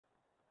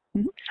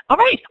Mhm. All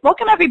right,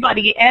 welcome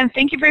everybody, and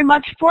thank you very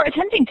much for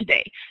attending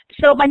today.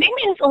 So my name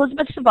is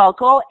Elizabeth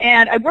Savelkoul,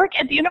 and I work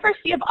at the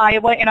University of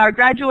Iowa in our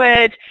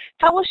Graduate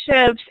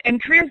Fellowships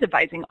and Careers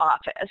Advising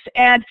Office.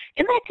 And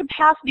in that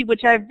capacity,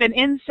 which I've been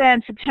in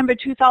since September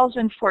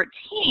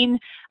 2014,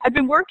 I've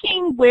been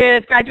working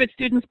with graduate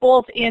students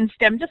both in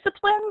STEM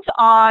disciplines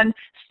on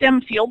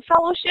STEM field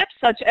fellowships,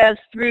 such as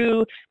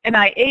through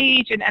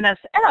NIH and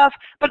NSF,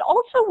 but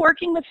also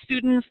working with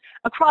students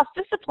across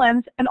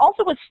disciplines and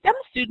also with STEM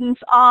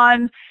students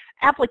on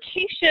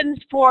applications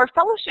for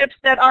fellowships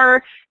that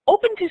are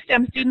open to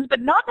STEM students,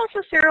 but not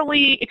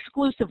necessarily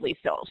exclusively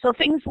so. So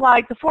things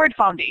like the Ford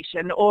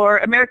Foundation or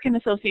American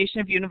Association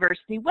of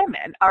University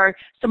Women are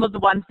some of the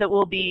ones that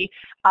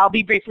I'll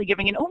be briefly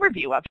giving an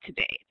overview of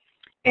today.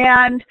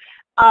 And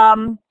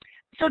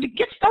so to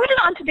get started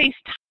on today's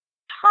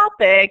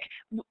topic,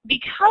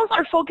 because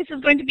our focus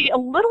is going to be a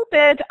little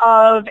bit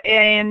of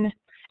a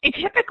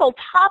typical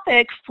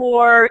topic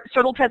for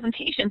CIRTL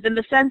presentations, in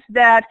the sense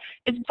that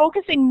it's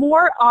focusing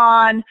more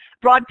on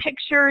broad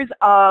pictures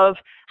of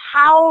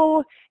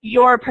how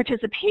your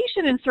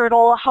participation in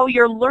CIRTL, how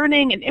you're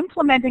learning and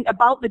implementing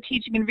about the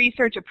teaching and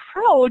research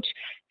approach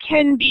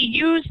can be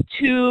used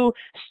to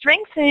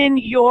strengthen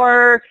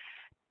your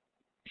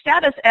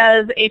status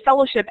as a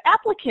fellowship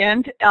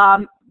applicant,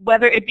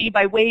 whether it be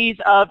by ways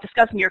of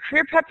discussing your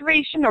career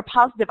preparation or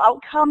positive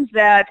outcomes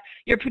that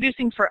you're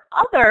producing for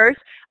others.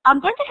 I'm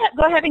going to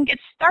go ahead and get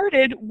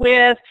started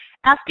with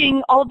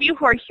asking all of you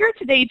who are here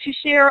today to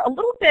share a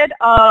little bit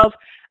of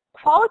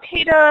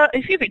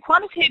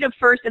quantitative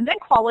first and then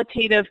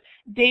qualitative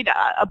data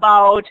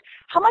about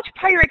how much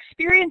prior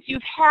experience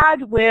you've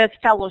had with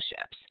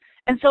fellowships.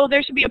 And so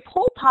there should be a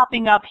poll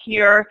popping up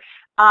here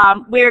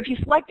where if you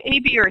select A,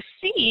 B, or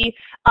C,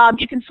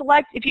 you can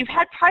select if you've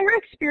had prior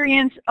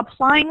experience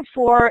applying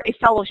for a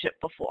fellowship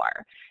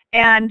before.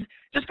 And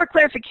just for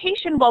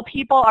clarification, while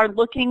people are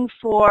looking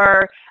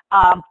for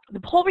the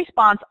poll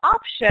response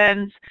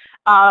options,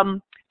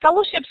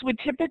 fellowships would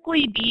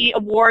typically be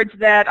awards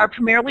that are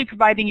primarily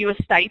providing you a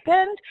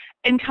stipend,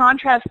 in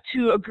contrast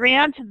to a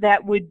grant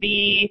that would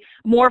be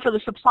more for the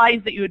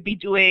supplies that you would be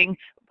doing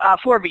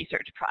for a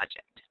research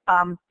project.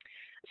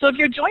 So if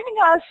you're joining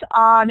us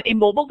on a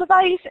mobile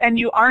device and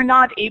you are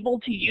not able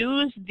to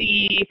use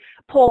the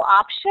poll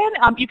option,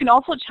 you can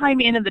also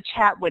chime in the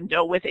chat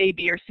window with A,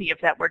 B, or C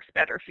if that works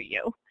better for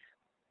you.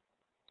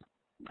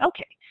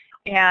 Okay,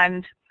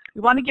 and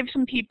we want to give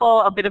some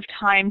people a bit of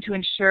time to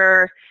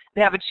ensure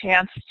they have a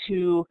chance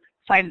to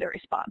find their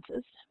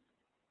responses.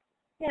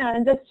 Yeah,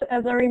 and just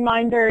as a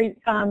reminder,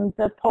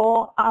 the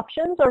poll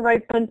options are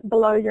right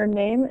below your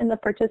name in the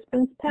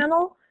participants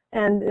panel.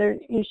 And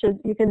you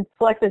can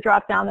select the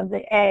drop down of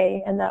the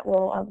A, and that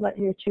will let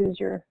you choose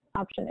your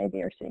option A,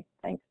 B, or C.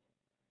 Thanks.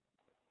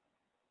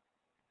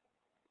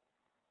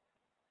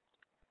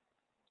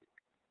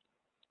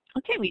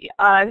 Okay, we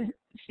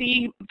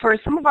see for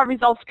some of our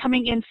results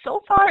coming in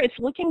so far, it's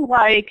looking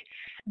like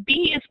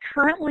B is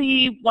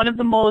currently one of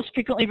the most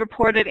frequently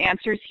reported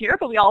answers here,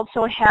 but we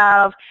also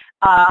have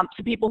some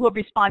people who have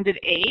responded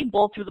A,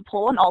 both through the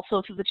poll and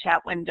also through the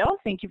chat window.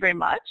 Thank you very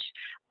much.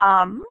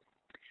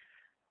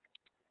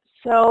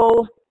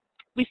 So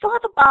we still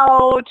have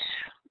about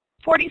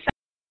 40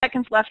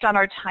 seconds left on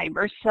our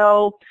timer.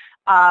 So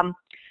also,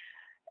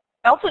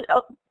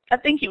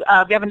 thank you.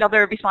 We have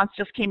another response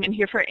just came in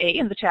here for A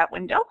in the chat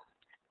window.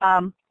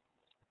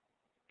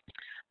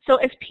 So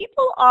as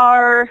people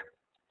are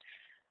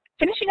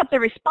finishing up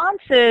their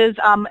responses,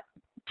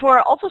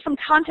 for also some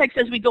context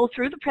as we go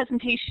through the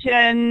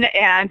presentation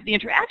and the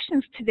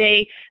interactions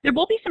today, there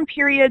will be some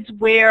periods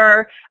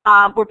where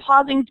we'll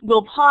pause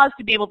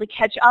to be able to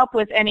catch up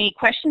with any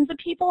questions that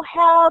people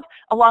have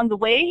along the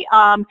way.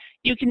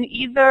 You can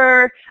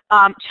either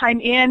chime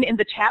in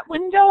the chat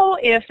window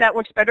if that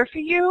works better for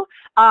you,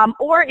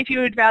 or if you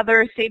would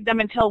rather save them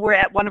until we're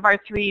at one of our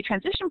 3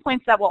 transition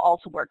points, that will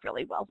also work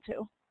really well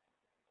too.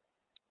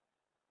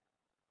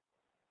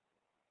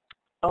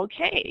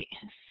 Okay,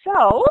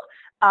 so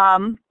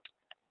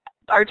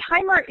our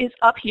timer is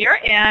up here,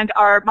 and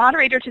our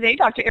moderator today,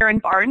 Dr. Erin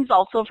Barnes,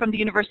 also from the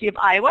University of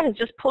Iowa, has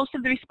just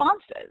posted the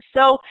responses.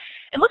 So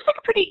it looks like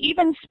a pretty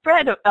even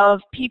spread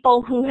of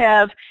people who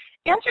have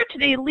answered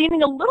today,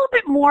 leaning a little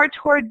bit more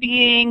toward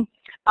being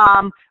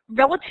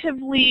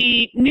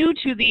relatively new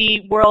to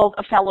the world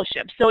of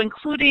fellowships. So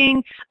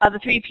including the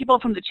 3 people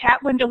from the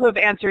chat window who have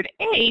answered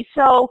A.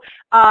 So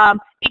 8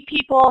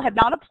 people have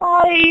not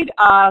applied,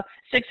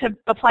 6 have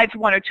applied for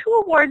 1 or 2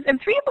 awards, and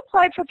 3 have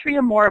applied for 3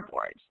 or more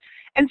awards.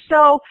 And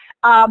so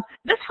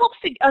this helps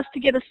us to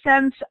get a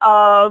sense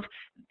of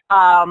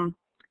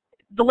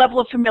the level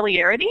of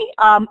familiarity.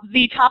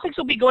 The topics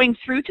we'll be going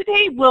through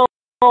today will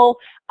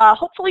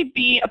hopefully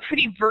be a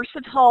pretty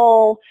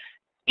versatile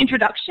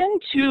introduction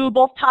to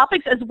both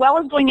topics, as well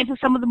as going into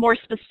some of the more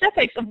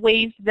specifics of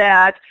ways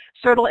that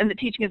CIRTL and the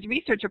teaching as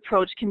research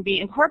approach can be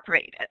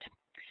incorporated.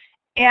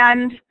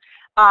 And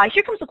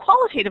here comes the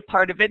qualitative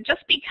part of it,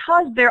 just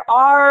because there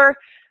are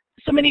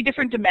so many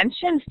different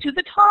dimensions to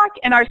the talk,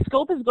 and our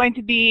scope is going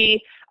to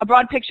be a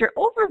broad picture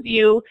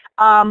overview.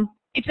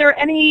 if there are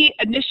any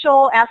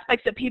initial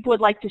aspects that people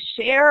would like to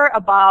share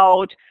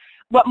about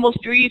what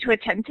most drew you to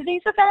attend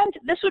today's event,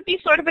 this would be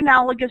sort of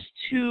analogous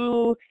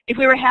to if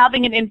we were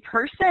having an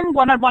in-person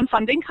one-on-one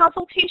funding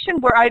consultation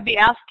where I'd be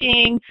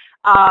asking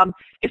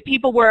if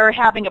people were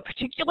having a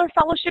particular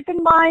fellowship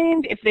in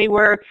mind, if they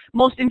were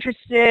most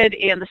interested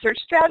in the search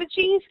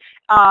strategies,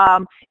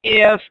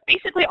 if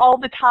basically all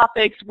the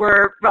topics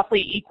were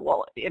roughly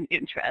equal in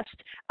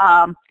interest.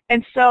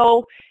 And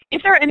so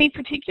if there are any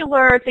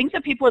particular things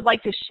that people would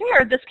like to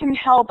share, this can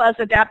help us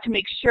adapt to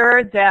make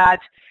sure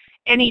that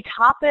any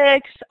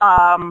topics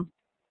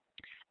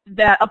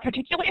that of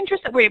particular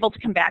interest that we're able to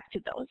come back to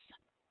those.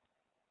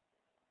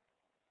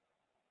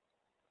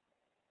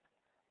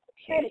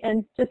 Okay,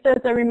 and just as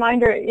a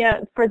reminder,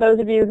 yeah, for those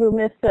of you who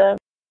missed the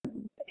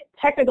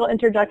technical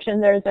introduction,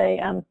 there's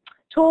a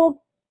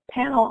tool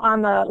panel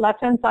on the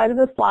left-hand side of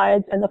the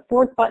slides, and the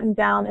fourth button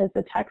down is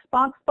the text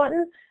box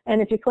button.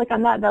 And if you click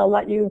on that, that'll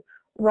let you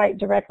write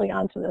directly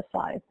onto the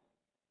slide.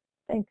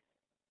 Thanks.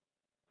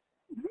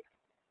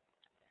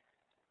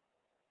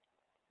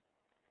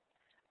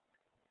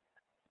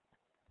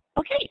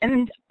 Okay,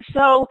 and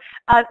so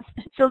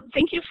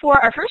thank you for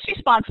our first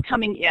response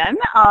coming in.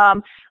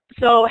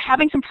 So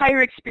having some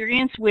prior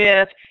experience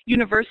with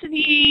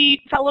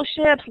university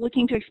fellowships,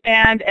 looking to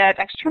expand at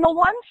external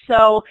ones.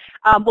 So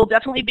we'll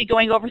definitely be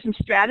going over some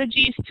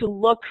strategies to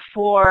look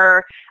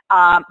for,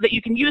 that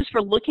you can use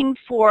for looking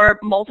for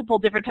multiple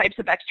different types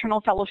of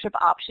external fellowship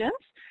options.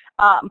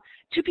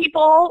 Two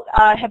people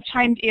have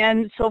chimed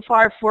in so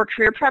far for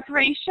career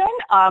preparation.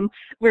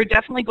 We're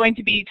definitely going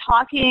to be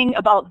talking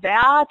about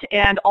that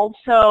and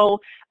also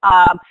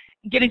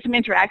getting some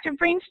interactive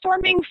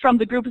brainstorming from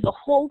the group as a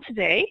whole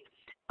today.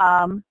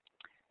 So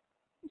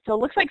it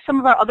looks like some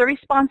of our other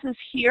responses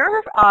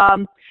here,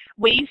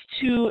 ways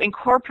to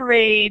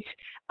incorporate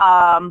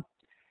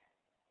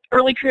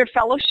early career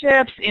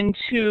fellowships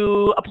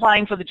into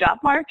applying for the job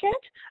market.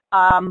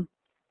 And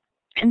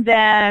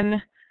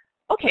then,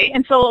 okay,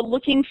 and so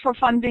looking for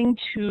funding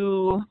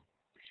to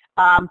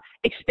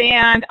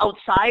expand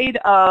outside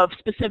of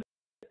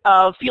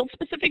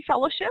field-specific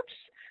fellowships.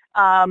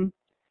 You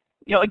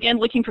know, again,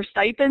 looking for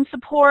stipend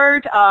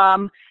support,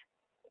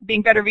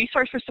 being better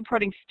resource for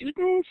supporting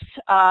students,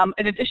 and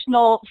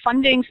additional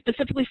funding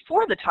specifically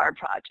for the TAR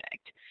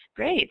project.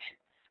 Great.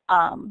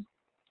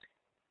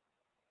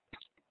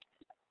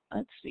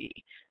 Let's see.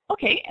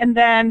 Okay, and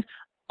then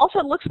also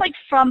it looks like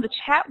from the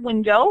chat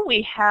window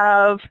we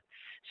have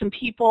some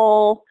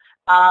people,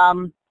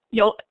 you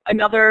know,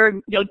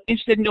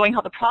 interested in knowing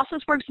how the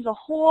process works as a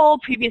whole,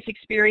 previous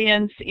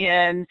experience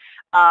in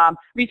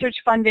research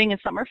funding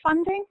and summer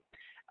funding.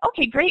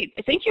 Okay, great.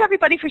 Thank you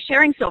everybody for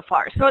sharing so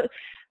far. So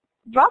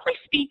broadly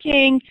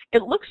speaking,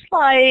 it looks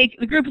like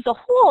the group as a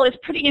whole is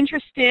pretty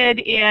interested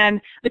in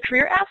the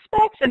career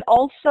aspects and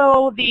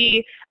also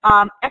the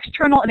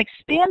external and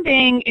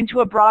expanding into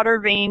a broader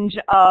range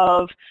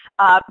of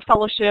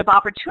fellowship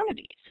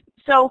opportunities.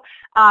 So,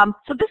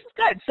 so this is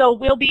good. So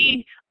we'll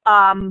be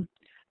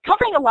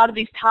covering a lot of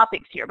these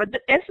topics here, but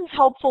this is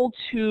helpful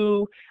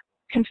to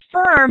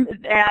confirm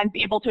and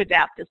be able to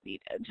adapt as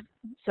needed.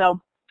 So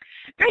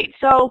great.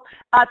 So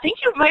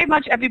thank you very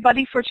much,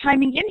 everybody, for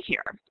chiming in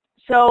here.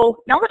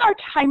 So now that our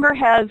timer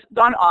has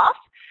gone off,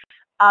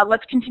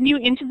 let's continue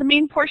into the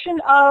main portion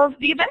of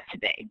the event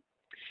today.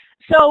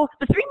 So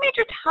the three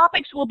major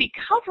topics we'll be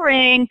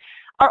covering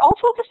are all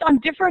focused on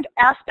different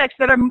aspects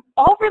that are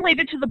all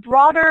related to the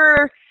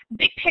broader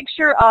big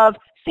picture of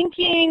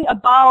thinking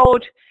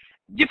about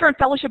different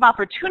fellowship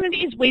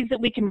opportunities, ways that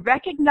we can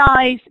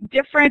recognize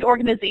different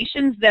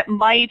organizations that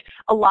might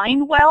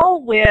align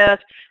well with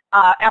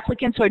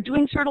applicants who are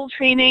doing CIRTL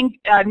training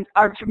and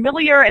are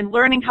familiar and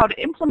learning how to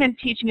implement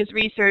teaching as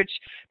research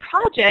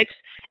projects,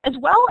 as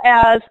well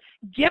as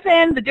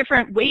given the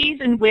different ways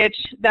in which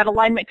that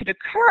alignment could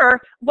occur,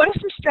 what are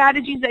some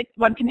strategies that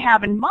one can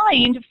have in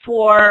mind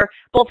for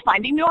both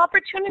finding new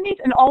opportunities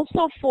and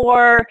also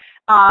for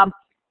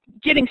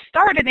getting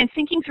started and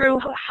thinking through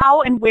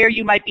how and where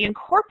you might be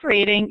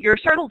incorporating your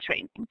CIRTL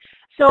training.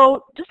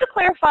 So just to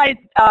clarify,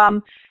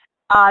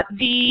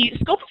 the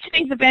scope of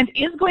today's event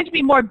is going to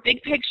be more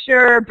big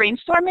picture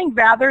brainstorming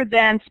rather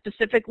than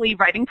specifically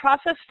writing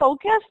process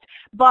focused,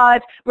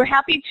 but we're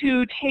happy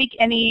to take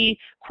any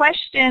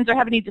questions or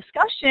have any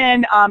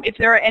discussion if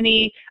there are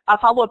any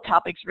follow-up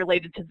topics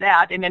related to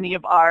that in any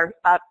of our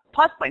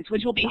plus points,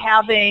 which we'll be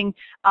having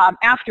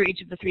after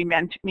each of the three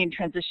main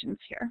transitions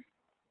here.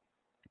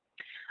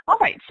 All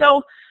right,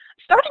 so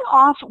starting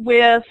off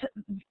with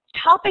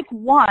topic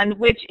one,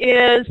 which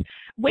is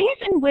ways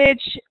in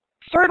which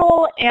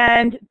CIRTL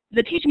and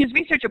the teaching as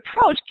research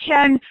approach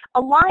can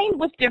align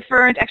with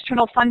different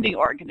external funding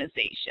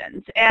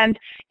organizations. And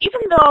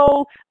even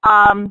though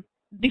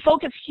the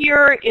focus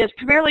here is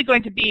primarily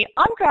going to be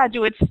on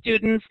graduate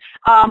students.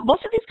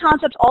 Most of these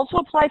concepts also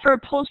apply for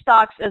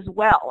postdocs as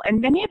well. And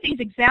many of these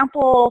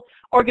example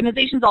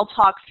organizations I'll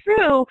talk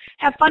through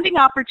have funding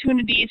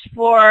opportunities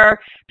for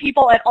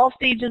people at all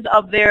stages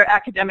of their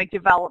academic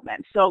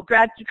development. So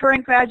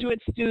current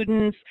graduate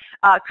students,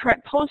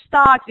 current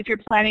postdocs, if you're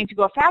planning to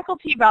go a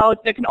faculty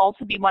route, there can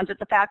also be ones at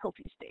the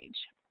faculty stage.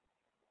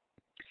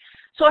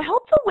 So a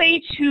helpful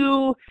way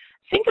to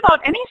think about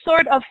any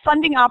sort of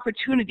funding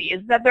opportunity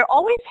is that there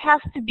always has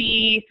to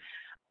be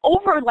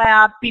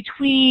overlap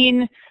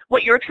between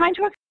what you're trying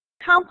to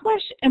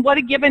accomplish and what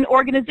a given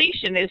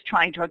organization is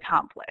trying to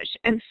accomplish.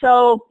 And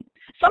so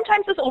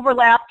sometimes this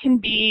overlap can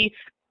be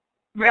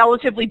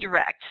relatively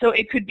direct. So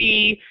it could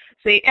be,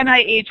 say,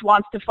 NIH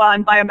wants to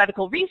fund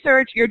biomedical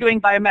research, you're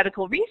doing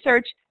biomedical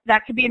research,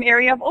 that could be an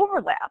area of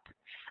overlap.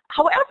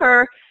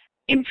 However,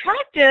 in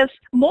practice,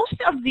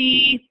 most of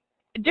the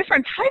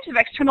different types of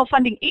external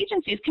funding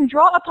agencies can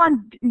draw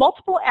upon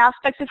multiple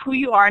aspects of who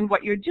you are and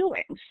what you're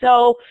doing.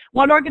 So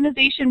one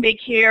organization may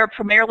care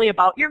primarily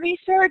about your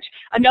research,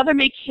 another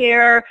may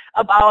care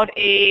about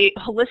a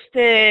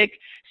holistic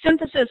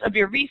synthesis of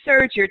your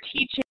research, your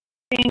teaching,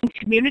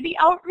 community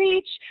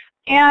outreach.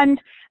 And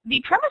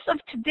the premise of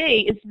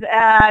today is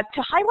that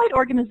to highlight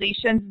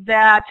organizations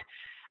that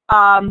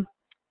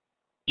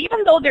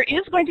even though there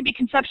is going to be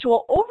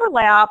conceptual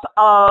overlap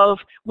of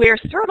where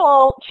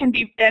CIRTL can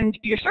be, and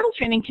your CIRTL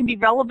training can be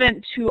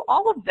relevant to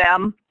all of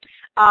them,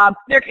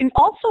 there can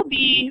also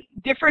be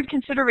different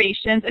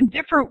considerations and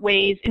different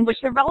ways in which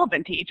they're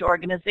relevant to each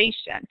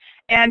organization.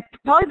 And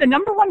probably the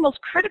number one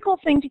most critical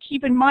thing to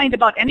keep in mind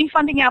about any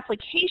funding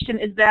application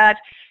is that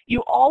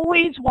you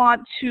always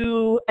want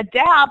to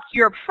adapt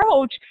your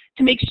approach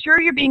to make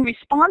sure you're being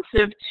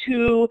responsive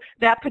to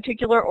that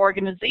particular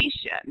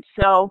organization.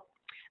 So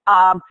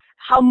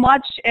how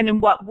much and in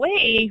what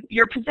way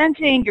you're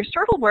presenting your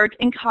CIRTL work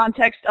in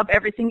context of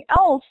everything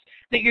else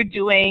that you're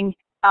doing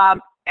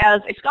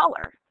as a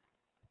scholar.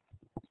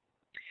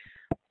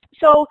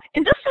 So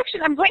in this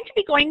section, I'm going to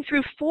be going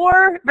through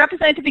 4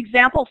 representative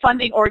example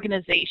funding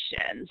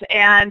organizations.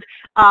 And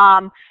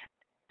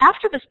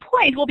after this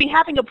point, we'll be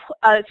having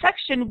a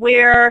section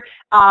where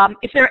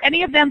if there are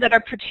any of them that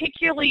are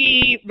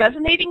particularly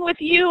resonating with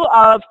you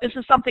of this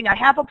is something I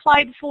have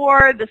applied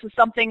for, this is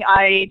something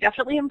I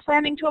definitely am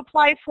planning to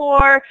apply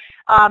for,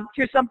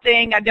 here's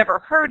something I've never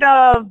heard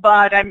of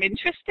but I'm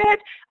interested,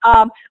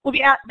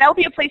 that'll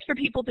be a place for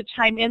people to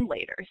chime in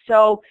later.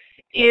 So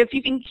if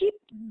you can keep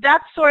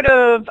that sort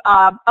of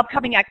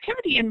upcoming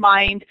activity in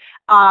mind,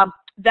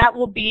 that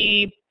will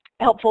be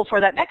helpful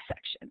for that next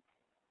section.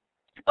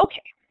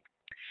 Okay.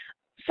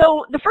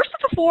 So the first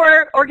of the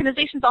 4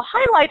 organizations I'll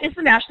highlight is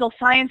the National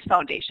Science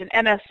Foundation,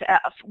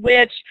 NSF,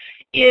 which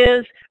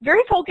is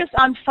very focused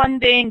on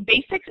funding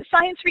basic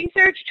science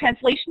research,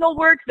 translational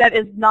work that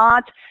is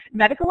not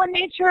medical in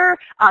nature,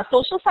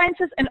 social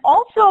sciences, and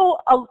also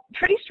a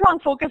pretty strong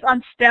focus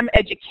on STEM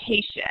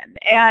education.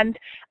 And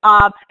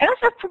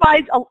NSF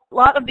provides a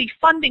lot of the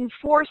funding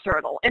for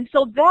CIRTL. And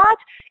so that,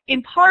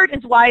 in part,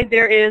 is why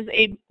there is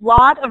a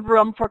lot of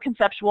room for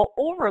conceptual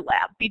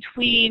overlap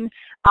between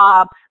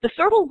the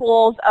CIRTL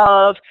goals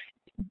of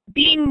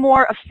being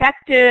more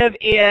effective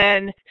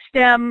in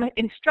STEM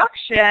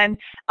instruction,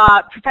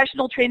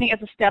 professional training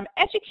as a STEM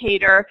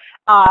educator,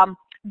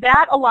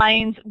 that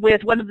aligns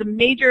with one of the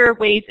major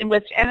ways in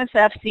which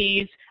NSF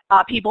sees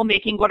people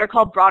making what are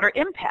called broader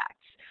impacts.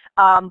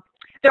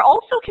 There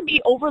also can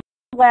be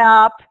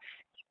overlap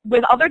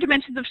with other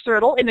dimensions of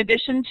CIRTL, in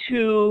addition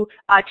to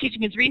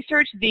teaching as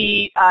research,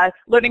 the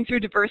learning through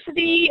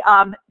diversity.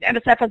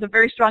 NSF has a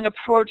very strong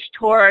approach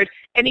toward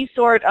any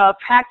sort of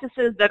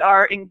practices that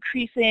are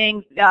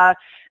increasing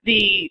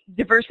the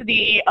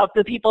diversity of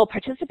the people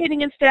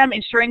participating in STEM,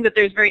 ensuring that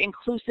there's very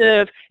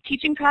inclusive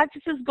teaching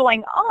practices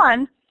going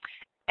on.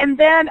 And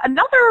then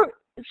another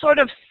sort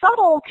of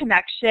subtle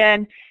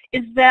connection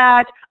is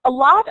that a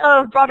lot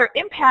of broader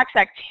impacts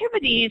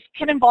activities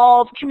can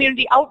involve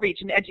community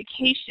outreach and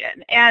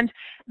education. And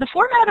the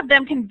format of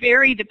them can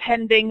vary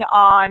depending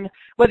on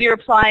whether you're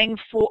applying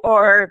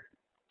for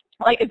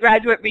like a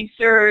graduate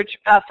research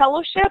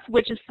fellowship,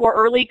 which is for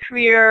early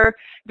career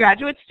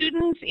graduate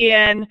students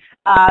in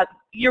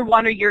year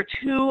 1 or year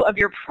 2 of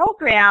your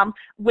program,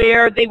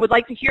 where they would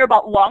like to hear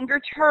about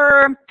longer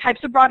term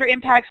types of broader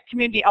impacts,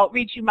 community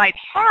outreach you might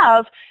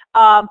have.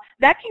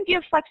 That can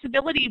give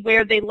flexibility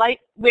where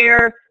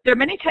where there are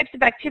many types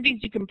of activities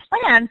you can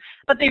plan,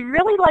 but they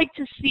really like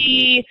to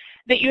see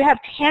that you have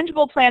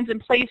tangible plans in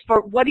place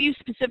for what are you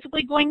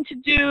specifically going to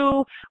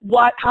do,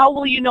 how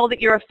will you know that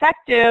you're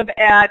effective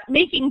at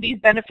making these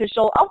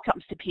beneficial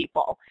outcomes to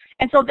people.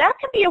 And so that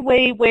can be a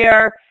way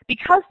where,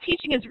 because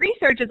teaching as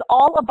research is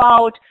all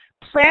about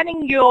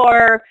planning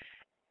your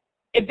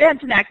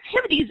events and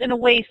activities in a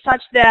way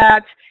such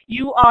that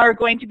you are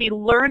going to be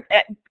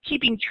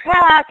keeping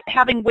track,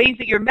 having ways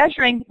that you're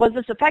measuring, was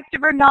this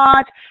effective or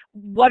not,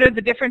 what are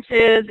the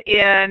differences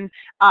in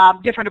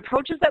different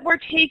approaches that were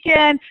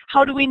taken,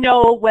 how do we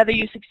know whether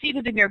you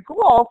succeeded in your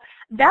goal,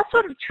 that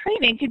sort of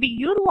training can be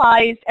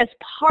utilized as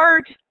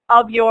part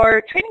of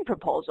your training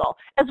proposal,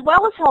 as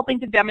well as helping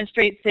to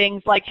demonstrate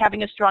things like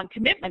having a strong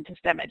commitment to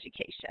STEM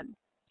education.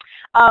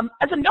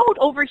 As a note,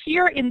 over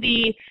here in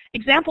the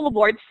example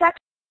awards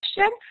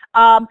section,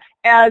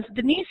 as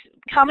Denise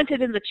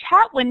commented in the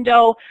chat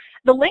window,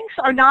 the links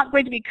are not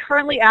going to be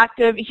currently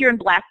active here in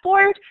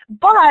Blackboard,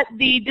 but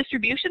the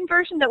distribution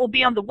version that will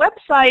be on the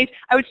website,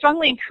 I would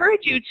strongly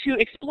encourage you to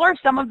explore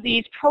some of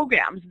these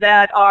programs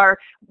that are,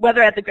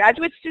 whether at the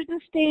graduate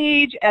student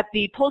stage, at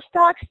the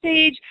postdoc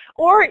stage,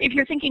 or if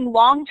you're thinking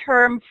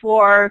long-term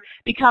for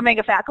becoming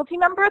a faculty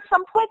member at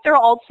some point, there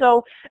are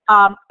also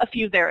a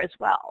few there as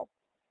well.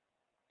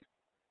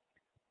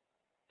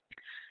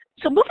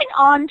 So moving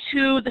on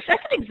to the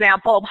second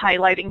example I'm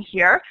highlighting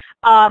here,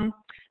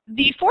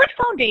 the Ford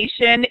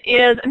Foundation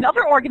is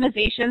another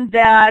organization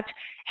that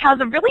has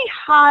a really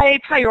high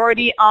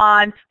priority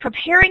on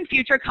preparing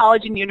future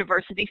college and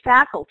university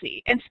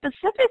faculty. And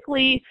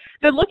specifically,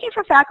 they're looking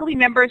for faculty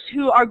members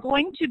who are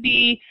going to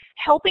be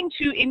helping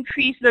to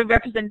increase the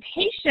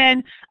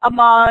representation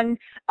among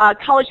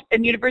college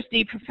and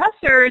university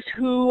professors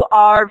who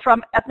are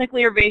from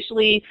ethnically or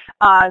racially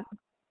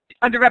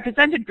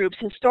underrepresented groups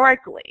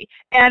historically.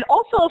 And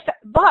also,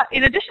 but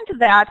in addition to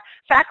that,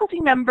 faculty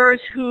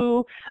members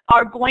who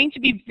are going to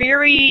be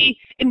very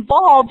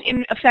involved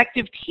in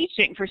effective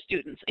teaching for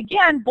students.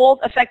 Again, both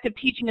effective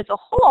teaching as a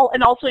whole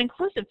and also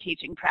inclusive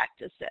teaching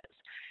practices.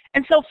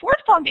 And so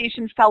Ford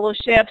Foundation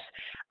fellowships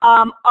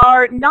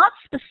are not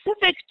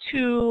specific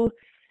to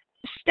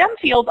STEM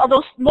fields,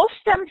 although most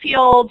STEM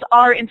fields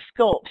are in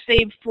scope,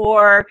 save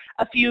for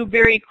a few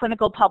very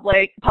clinical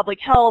public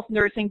health,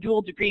 nursing,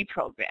 dual degree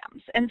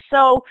programs. And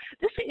so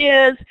this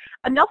is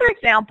another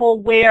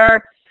example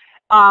where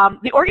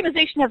the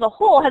organization as a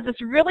whole has this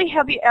really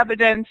heavy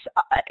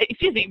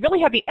really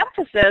heavy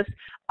emphasis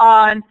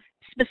on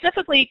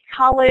specifically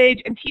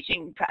college and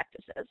teaching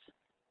practices.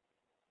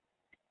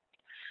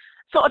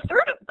 So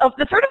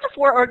the third of the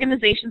four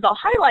organizations I'll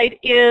highlight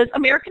is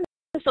American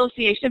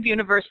Association of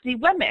University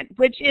Women,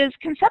 which is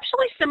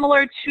conceptually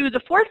similar to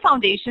the Ford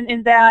Foundation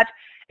in that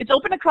it's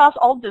open across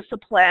all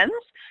disciplines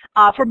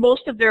for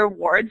most of their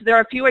awards. There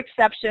are a few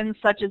exceptions,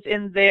 such as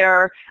in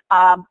their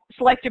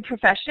Selected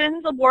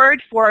Professions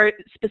Award for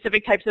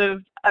specific types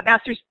of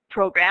master's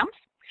programs.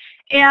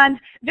 And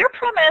their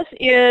premise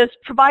is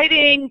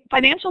providing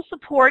financial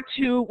support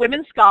to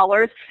women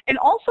scholars and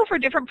also for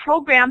different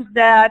programs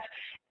that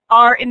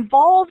are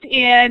involved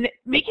in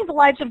making the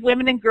lives of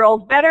women and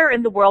girls better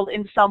in the world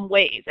in some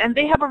ways. And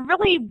they have a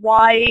really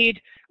wide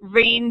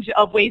range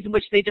of ways in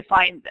which they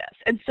define this.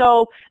 And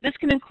so this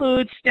can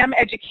include STEM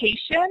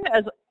education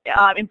as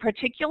in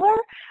particular.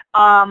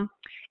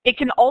 It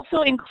can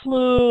also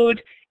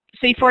include,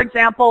 say for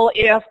example,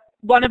 if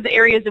one of the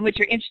areas in which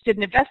you're interested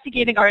in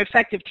investigating are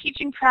effective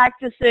teaching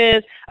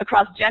practices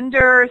across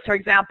genders, for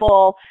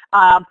example,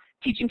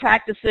 teaching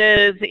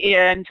practices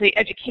in, say,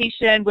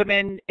 education,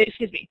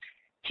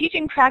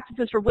 teaching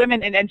practices for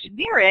women in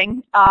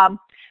engineering,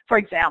 for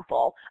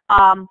example.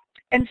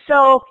 And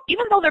so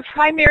even though their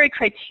primary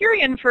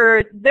criterion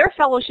for their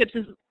fellowships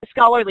is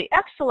scholarly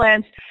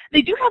excellence,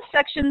 they do have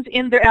sections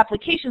in their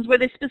applications where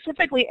they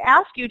specifically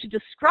ask you to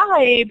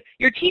describe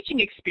your teaching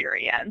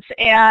experience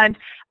and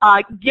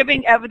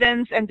giving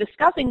evidence and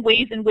discussing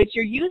ways in which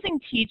you're using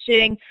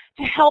teaching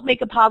to help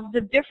make a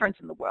positive difference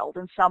in the world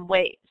in some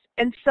ways.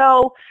 And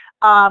so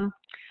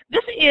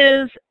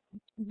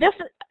this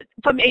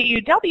from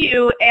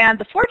AUW and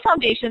the Ford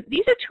Foundation,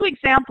 these are two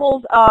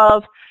examples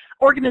of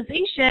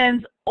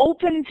organizations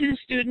open to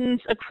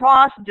students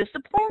across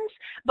disciplines,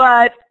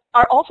 but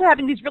are also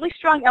having these really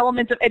strong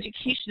elements of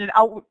education and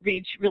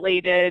outreach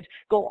related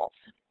goals.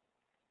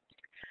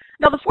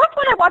 Now the fourth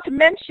one I want to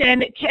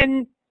mention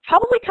can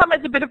probably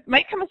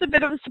might come as a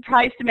bit of a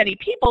surprise to many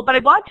people, but I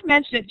want to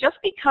mention it just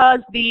because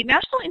the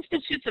National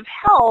Institutes of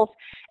Health,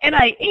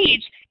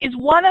 NIH, is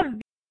one of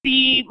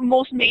the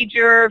most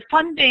major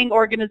funding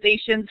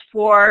organizations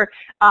for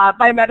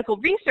biomedical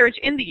research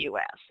in the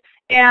U.S.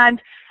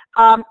 And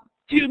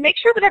to make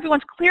sure that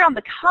everyone's clear on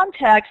the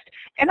context,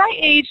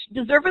 NIH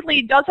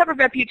deservedly does have a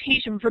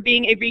reputation for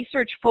being a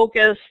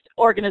research-focused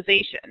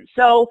organization.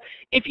 So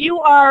if you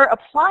are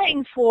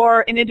applying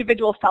for an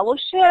individual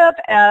fellowship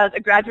as a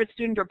graduate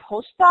student or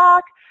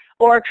postdoc,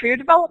 or a career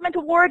development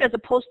award as a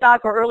postdoc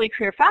or early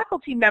career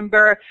faculty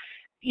member,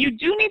 you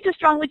do need to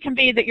strongly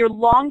convey that your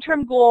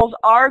long-term goals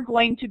are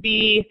going to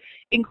be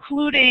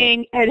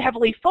including and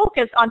heavily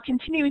focused on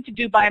continuing to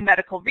do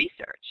biomedical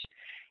research.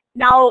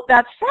 Now,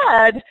 that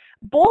said,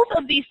 both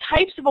of these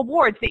types of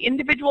awards, the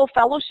individual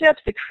fellowships,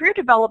 the career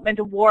development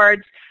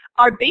awards,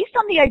 are based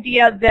on the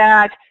idea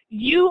that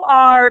you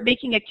are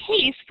making a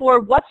case for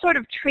what sort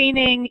of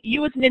training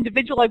you as an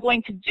individual are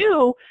going to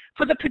do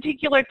for the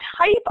particular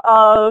type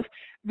of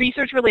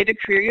research-related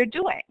career you're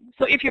doing.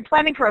 So if you're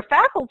planning for a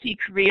faculty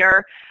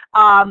career,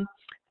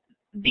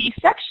 the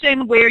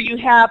section where you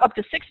have up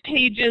to 6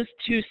 pages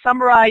to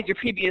summarize your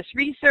previous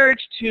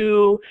research,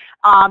 to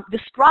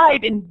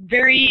describe in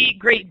very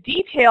great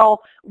detail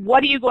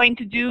what are you going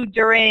to do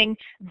during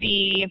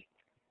the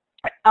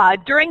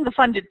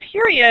funded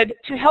period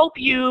to help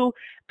you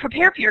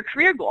prepare for your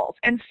career goals.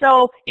 And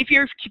so if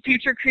your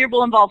future career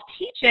will involve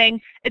teaching,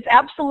 it's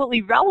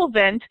absolutely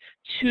relevant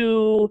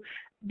to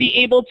be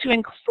able to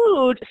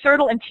include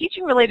CIRTL and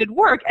teaching-related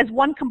work as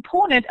one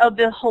component of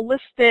the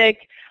holistic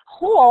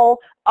whole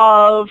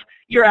of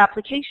your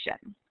application.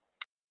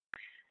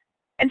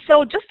 And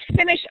so just to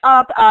finish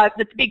up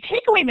the big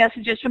takeaway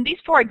messages from these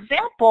 4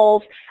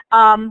 examples, 2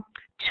 of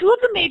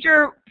the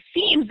major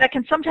themes that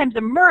can sometimes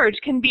emerge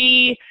can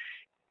be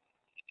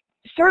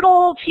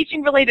CIRTL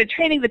teaching-related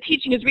training, the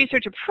teaching as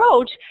research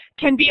approach,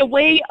 can be a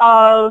way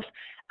of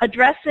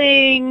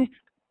addressing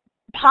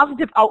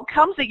positive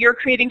outcomes that you're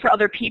creating for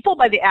other people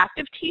by the act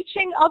of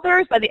teaching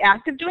others, by the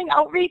act of doing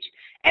outreach,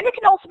 and it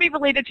can also be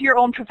related to your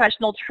own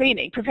professional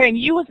training, preparing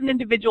you as an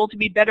individual to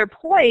be better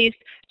poised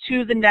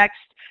to the next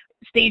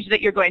stage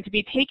that you're going to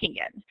be taking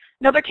in.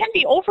 Now there can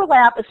be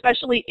overlap,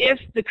 especially if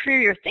the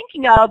career you're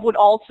thinking of would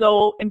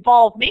also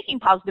involve making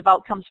positive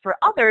outcomes for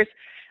others,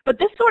 but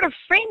this sort of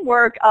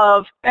framework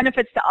of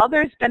benefits to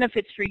others,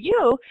 benefits for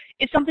you,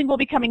 is something we'll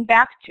be coming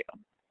back to.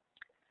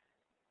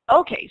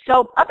 Okay,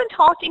 so I've been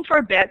talking for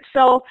a bit,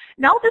 so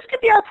now this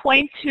could be our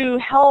point to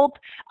help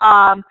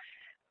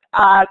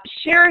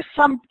share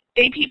some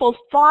people's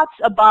thoughts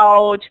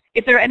about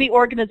if there are any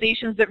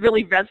organizations that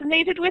really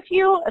resonated with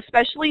you,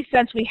 especially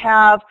since we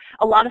have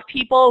a lot of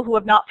people who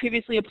have not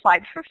previously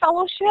applied for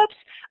fellowships,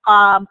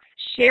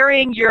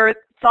 sharing your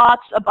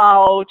thoughts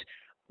about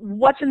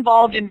what's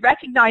involved in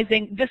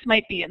recognizing this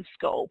might be in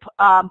scope.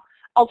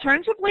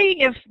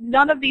 Alternatively, if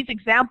none of these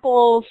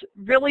examples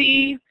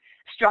really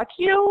struck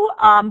you,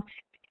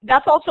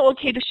 that's also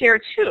okay to share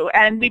too,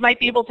 and we might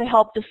be able to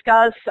help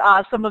discuss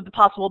some of the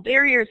possible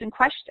barriers and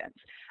questions.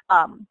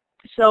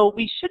 So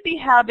we should be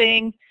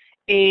having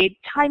a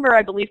timer,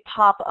 I believe,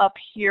 pop up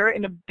here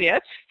in a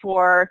bit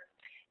for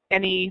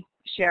any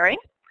sharing.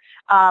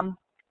 And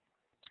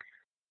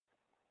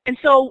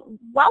so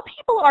while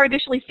people are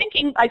initially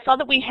thinking, I saw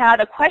that we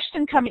had a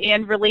question come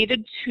in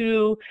related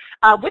to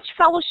which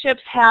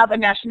fellowships have a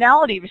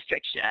nationality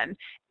restriction.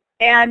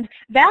 And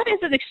that is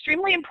an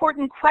extremely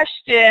important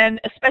question,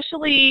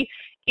 especially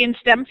in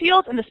STEM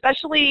fields and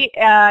especially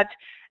at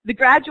the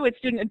graduate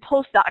student and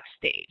postdoc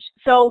stage.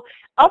 So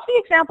of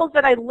the examples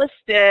that I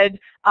listed,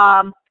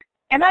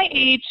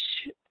 NIH,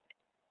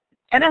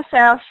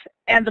 NSF,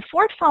 and the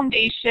Ford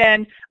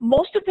Foundation,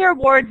 most of their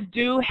awards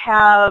do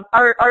have,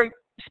 are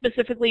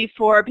specifically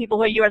for people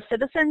who are U.S.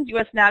 citizens,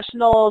 U.S.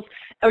 nationals,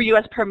 or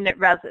U.S. permanent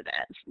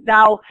residents.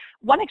 Now,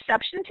 one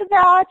exception to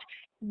that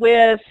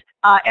with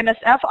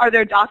NSF are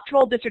their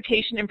doctoral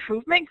dissertation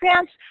improvement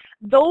grants.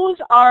 Those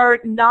are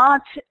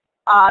not,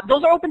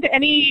 those are open to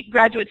any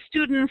graduate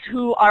students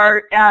who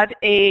are at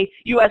a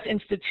U.S.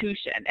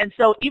 institution. And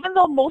so even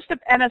though most of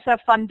NSF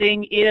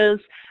funding is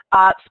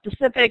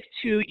specific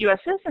to U.S.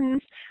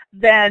 citizens,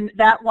 then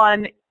that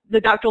one,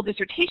 the doctoral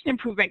dissertation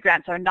improvement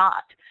grants are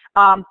not.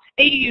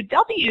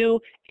 AUW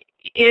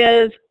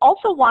is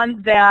also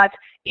one that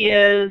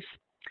is,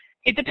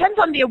 it depends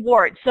on the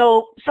award.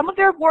 So some of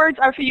their awards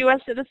are for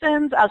U.S.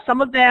 citizens,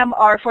 some of them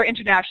are for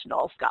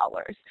international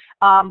scholars.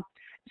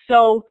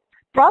 So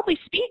broadly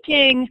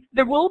speaking,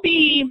 there will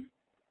be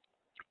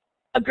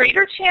a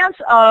greater chance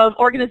of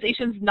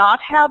organizations not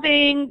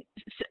having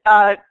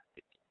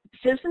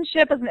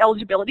citizenship as an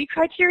eligibility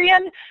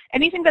criterion.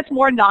 Anything that's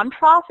more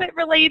nonprofit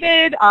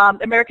related,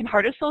 American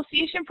Heart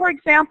Association, for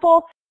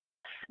example,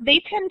 they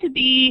tend to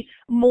be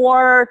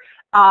more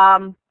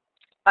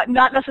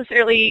not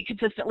necessarily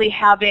consistently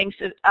having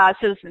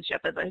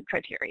citizenship as a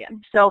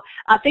criterion. So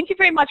thank you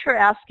very much for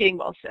asking,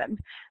 Wilson.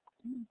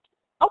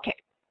 Okay,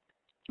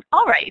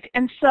 all right,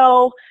 and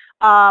so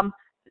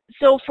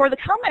so for the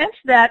comments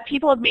that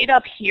people have made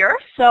up here,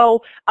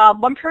 so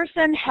one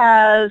person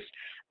has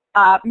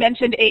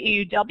mentioned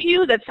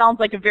AAUW. That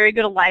sounds like a very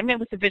good alignment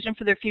with the vision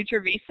for their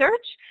future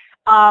research.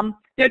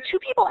 There are 2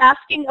 people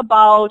asking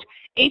about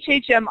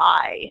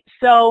HHMI.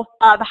 So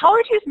the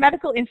Howard Hughes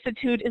Medical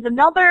Institute is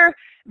another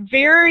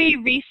very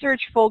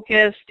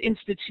research-focused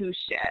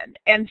institution.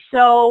 And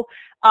so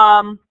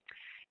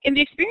in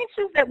the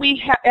experiences that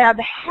we have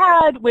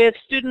had with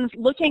students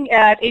looking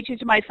at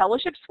HHMI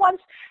fellowships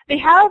once, they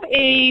are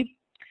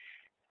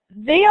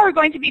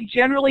going to be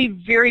generally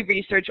very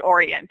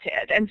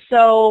research-oriented. And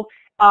so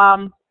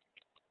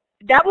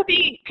that would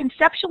be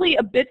conceptually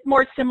a bit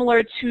more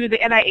similar to the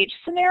NIH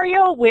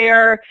scenario,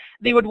 where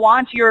they would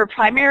want your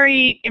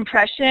primary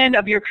impression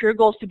of your career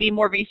goals to be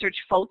more research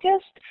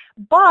focused.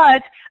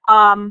 But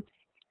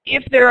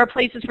if there are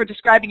places for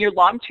describing your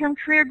long-term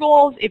career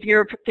goals, if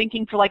you're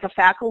thinking for like a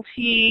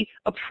faculty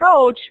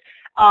approach,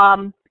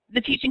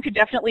 the teaching could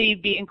definitely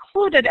be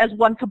included as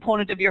one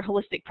component of your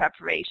holistic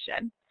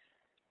preparation.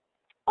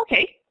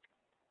 Okay.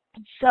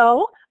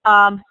 So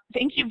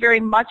thank you very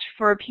much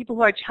for people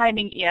who are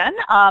chiming in.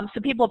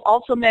 Some people have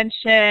also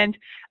mentioned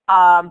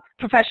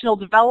professional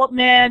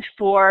development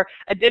for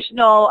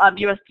additional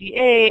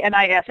USDA,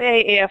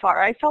 NIFA,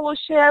 AFRI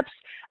fellowships.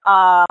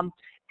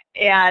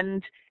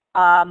 And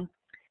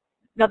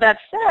now that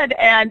said,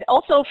 and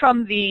also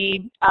from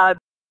the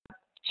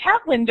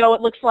chat window,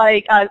 it looks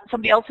like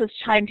somebody else has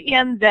chimed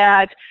in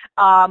that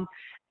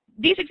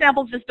these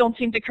examples just don't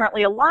seem to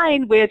currently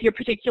align with your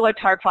particular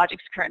TAR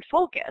project's current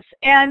focus.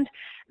 And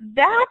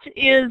that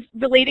is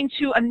relating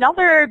to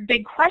another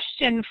big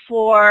question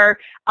for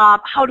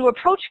how to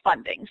approach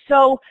funding.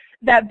 So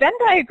that Venn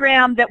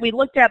diagram that we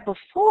looked at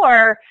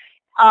before,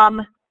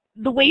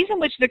 the ways in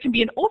which there can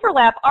be an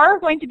overlap are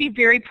going to be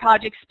very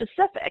project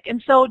specific.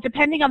 And so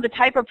depending on the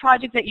type of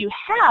project that you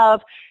have,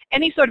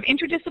 any sort of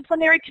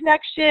interdisciplinary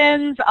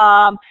connections,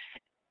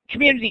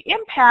 community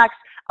impacts,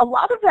 a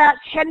lot of that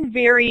can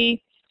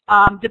vary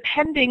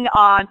depending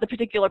on the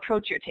particular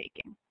approach you're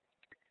taking.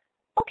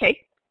 Okay,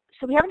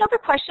 so we have another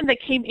question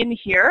that came in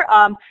here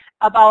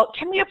about,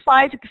 can we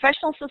apply to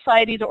professional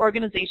societies or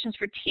organizations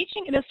for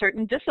teaching in a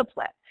certain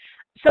discipline?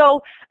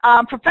 So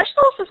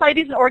professional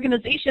societies and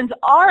organizations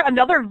are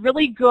another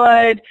really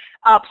good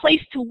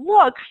place to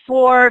look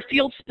for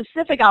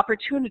field-specific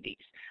opportunities.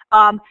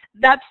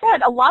 That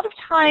said, a lot of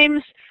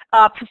times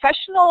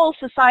professional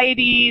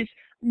societies,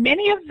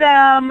 many of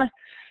them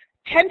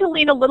tend to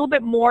lean a little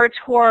bit more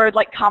toward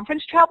like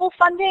conference travel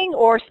funding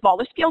or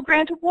smaller scale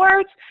grant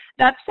awards.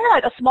 That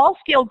said, a small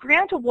scale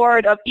grant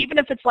award of, even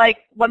if it's like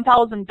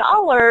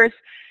 $1,000,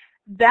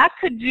 that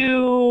could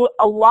do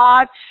a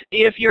lot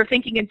if you're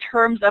thinking in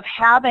terms of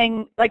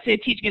having, like say, a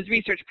teaching as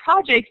research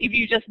project, if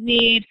you just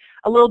need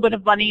a little bit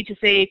of money to,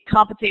 say,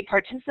 compensate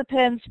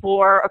participants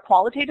for a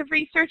qualitative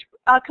research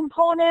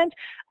component.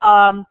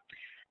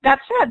 That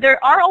said,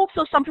 there are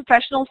also some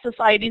professional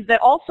societies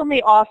that also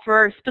may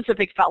offer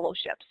specific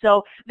fellowships.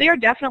 So they are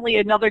definitely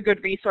another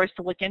good resource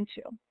to look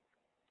into.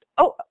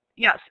 Oh,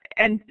 yes,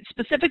 and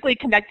specifically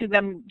connecting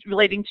them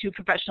relating to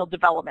professional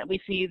development.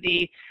 We see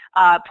the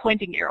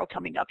pointing arrow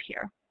coming up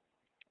here.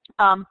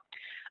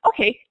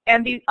 Okay,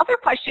 and the other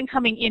question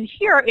coming in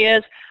here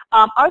is,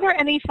 are there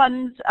any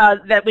funds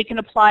that we can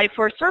apply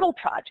for a CIRTL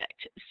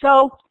project?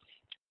 So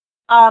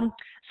some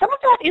of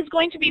that is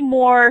going to be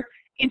more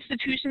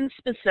institution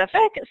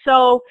specific.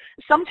 So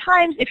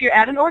sometimes if you're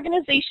at an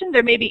organization,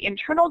 there may be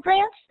internal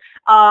grants.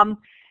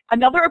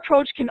 Another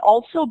approach can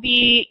also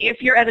be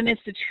if you're at an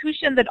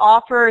institution that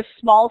offers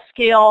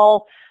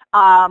small-scale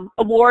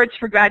awards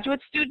for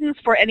graduate students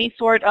for any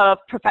sort of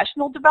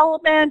professional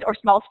development or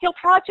small-scale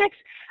projects.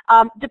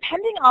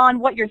 Depending on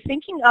what you're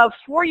thinking of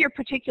for your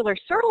particular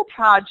CIRTL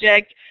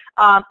project,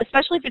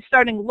 especially if it's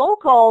starting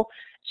local,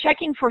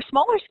 checking for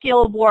smaller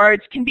scale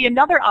awards can be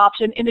another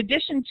option in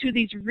addition to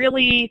these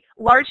really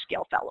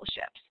large-scale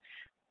fellowships.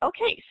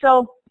 Okay,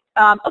 so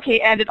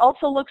okay, and it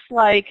also looks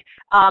like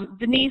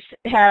Denise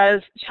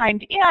has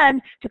chimed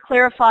in to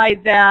clarify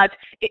that,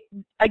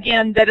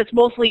 again, that it's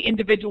mostly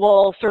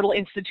individual CIRTL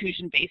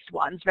institution-based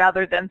ones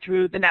rather than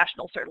through the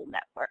National CIRTL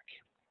Network.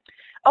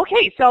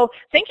 Okay, so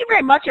thank you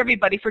very much,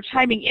 everybody, for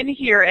chiming in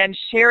here and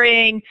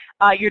sharing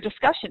your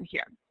discussion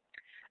here.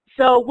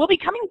 So we'll be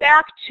coming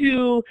back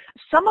to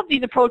some of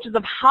these approaches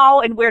of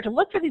how and where to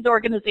look for these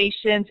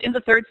organizations in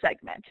the third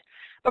segment.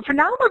 But for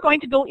now, we're going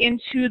to go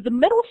into the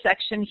middle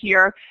section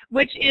here,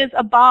 which is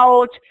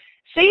about,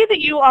 say that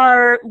you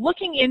are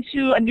looking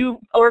into a new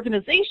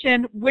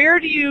organization, where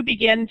do you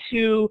begin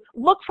to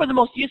look for the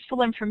most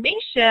useful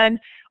information?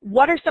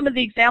 What are some of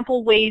the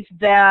example ways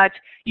that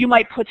you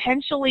might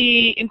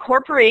potentially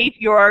incorporate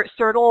your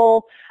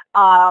CIRTL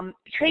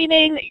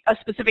training, a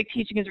specific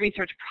teaching as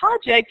research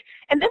project,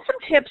 and then some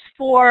tips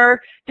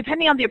for,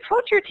 depending on the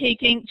approach you're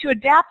taking, to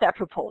adapt that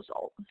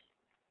proposal.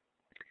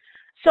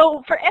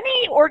 So for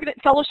any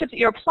fellowship that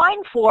you're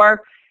applying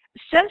for,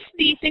 since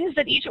the things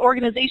that each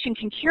organization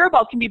can care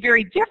about can be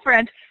very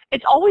different,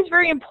 it's always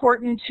very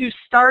important to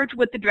start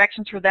with the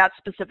directions for that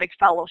specific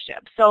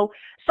fellowship. So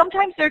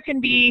sometimes there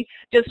can be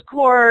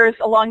discourse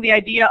along the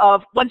idea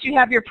of, once you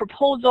have your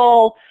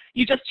proposal,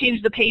 you just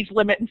change the page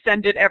limit and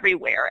send it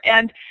everywhere.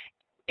 And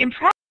in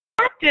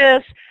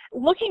practice,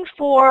 looking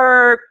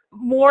for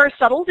more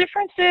subtle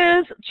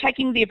differences,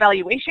 checking the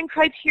evaluation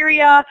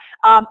criteria,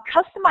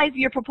 customizing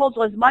your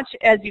proposal as much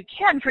as you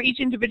can for each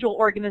individual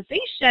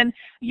organization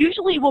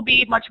usually will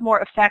be much more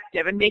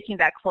effective in making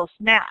that close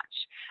match.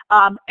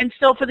 And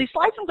so for these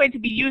slides I'm going to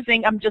be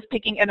using, I'm just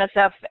picking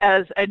NSF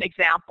as an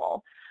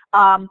example.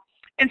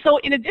 And so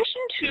in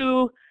addition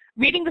to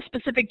reading the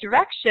specific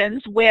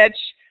directions, which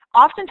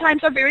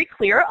oftentimes are very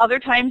clear, other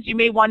times you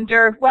may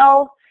wonder,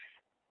 well,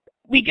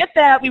 we get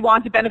that we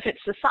want to benefit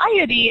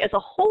society as a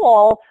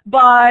whole,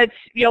 but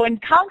in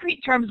concrete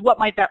terms, what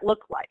might that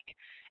look like?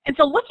 And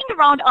so looking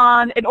around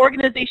on an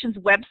organization's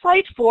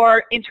website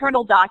for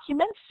internal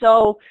documents,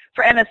 so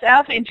for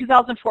NSF in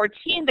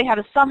 2014, they had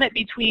a summit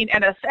between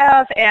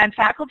NSF and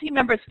faculty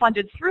members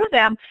funded through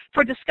them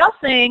for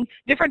discussing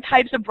different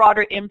types of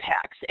broader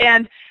impacts.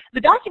 And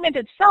the document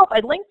itself, I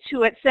linked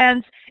to it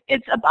since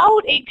it's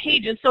about 8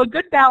 pages, so a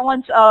good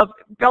balance of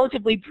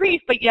relatively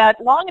brief, but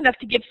yet long enough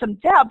to give some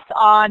depth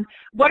on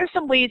what are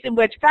some ways in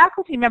which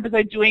faculty members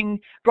are doing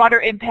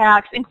broader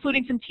impacts,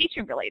 including some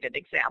teaching-related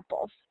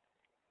examples.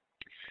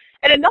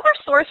 And another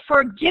source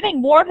for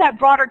getting more of that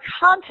broader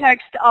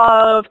context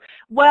of,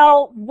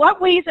 well, what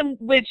ways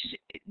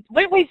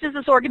does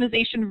this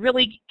organization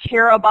really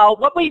care about?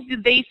 What ways do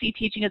they see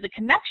teaching as a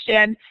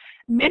connection?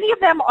 many of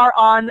them are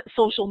on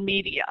social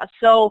media.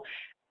 So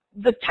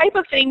the type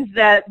of things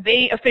that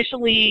they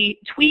officially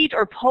tweet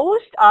or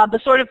post, the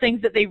sort of things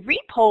that they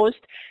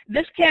repost,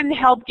 this can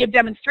help give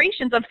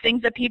demonstrations of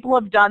things that people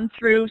have done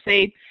through,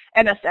 say,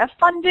 NSF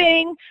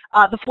funding.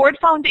 The Ford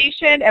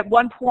Foundation at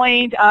one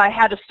point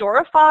had a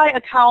Storify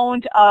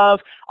account of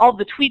all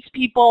the tweets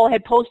people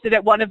had posted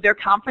at one of their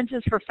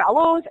conferences for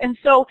fellows. And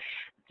so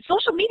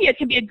social media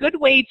can be a good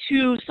way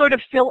to sort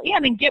of fill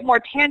in and get more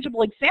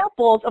tangible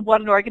examples of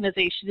what an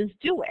organization is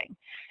doing.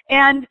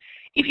 And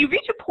if you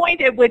reach a point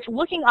at which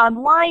looking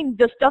online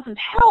this doesn't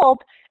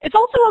help, it's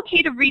also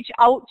okay to reach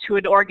out to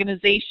an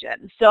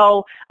organization.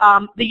 So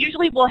they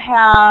usually will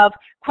have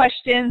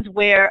questions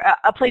where,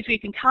 a place where you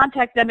can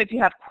contact them if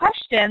you have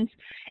questions.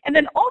 And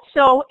then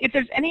also, if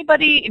there's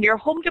anybody in your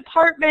home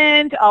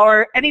department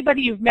or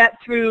anybody you've met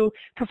through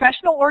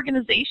professional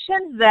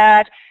organizations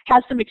that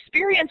has some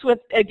experience with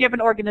a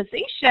given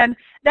organization,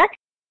 that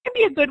can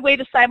be a good way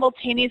to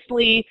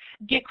simultaneously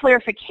get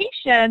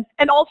clarification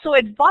and also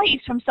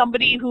advice from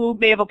somebody who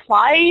may have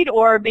applied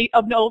or may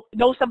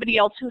know somebody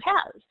else who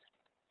has.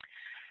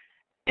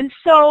 And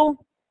so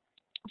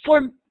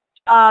for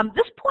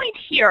this point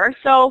here,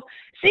 so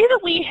say that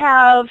we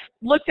have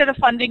looked at a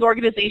funding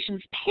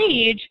organization's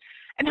page,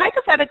 and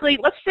hypothetically,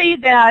 let's say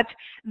that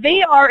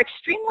they are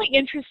extremely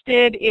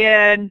interested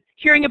in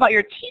hearing about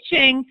your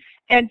teaching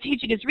and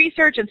teaching as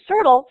research and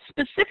CIRTL,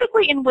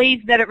 specifically in ways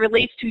that it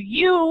relates to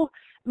you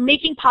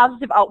making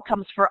positive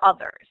outcomes for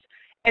others.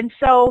 And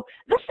so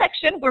this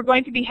section, we're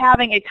going to be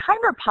having a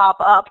timer pop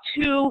up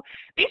to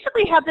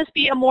basically have this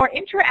be a more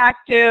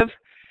interactive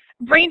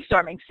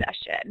brainstorming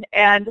session.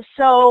 And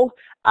so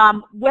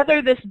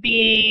whether this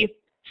be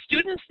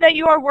students that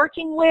you are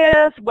working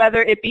with,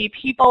 whether it be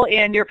people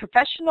in your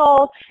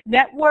professional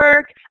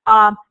network,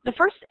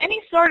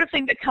 any sort of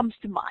thing that comes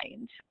to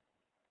mind.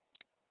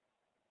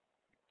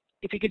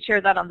 If you could share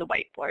that on the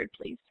whiteboard,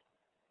 please.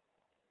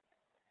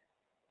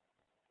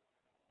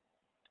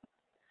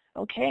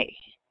 Okay,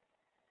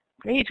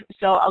 great.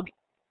 So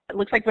it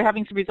looks like we're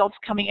having some results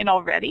coming in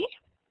already.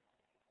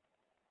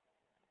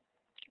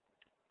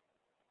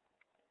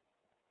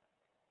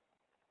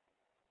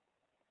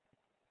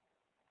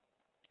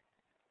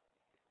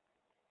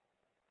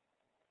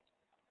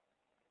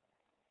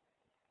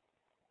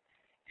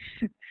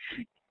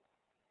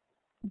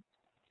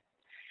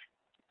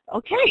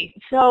 Okay,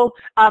 so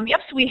yep,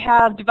 so we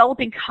have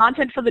developing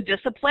content for the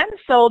discipline.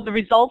 So the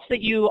results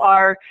that you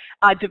are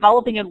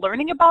developing and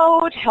learning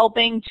about,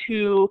 helping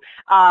to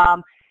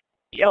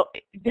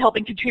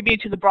helping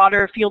contribute to the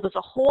broader field as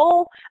a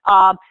whole,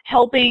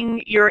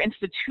 helping your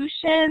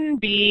institution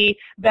be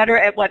better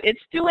at what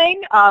it's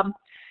doing.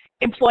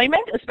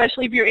 Employment,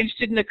 especially if you're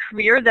interested in a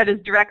career that is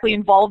directly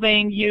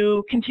involving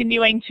you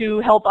continuing to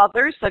help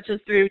others, such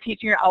as through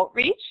teaching or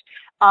outreach.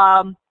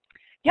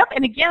 Yep,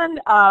 and again,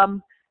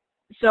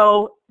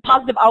 so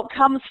positive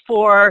outcomes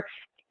for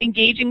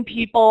engaging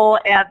people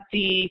at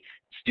the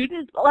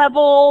student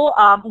level,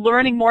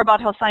 learning more about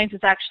how science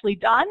is actually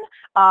done,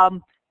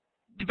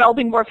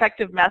 developing more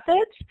effective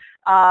methods.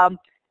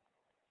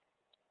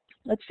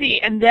 Let's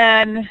see, and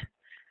then,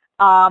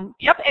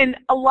 yep, and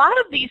a lot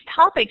of these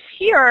topics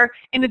here,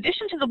 in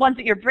addition to the ones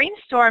that you're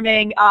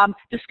brainstorming,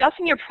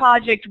 discussing your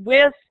project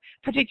with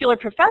particular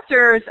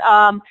professors,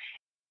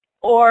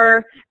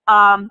 or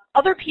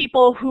other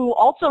people who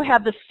also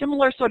have the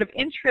similar sort of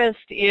interest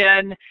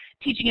in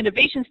teaching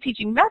innovations,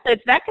 teaching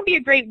methods, that can be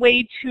a great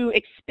way to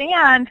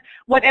expand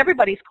what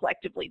everybody's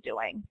collectively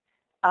doing.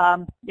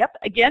 Yep,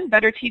 again,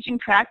 better teaching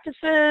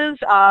practices,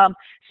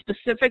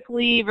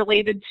 specifically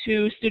related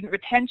to student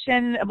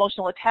retention,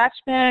 emotional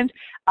attachment,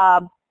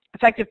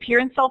 effective peer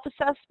and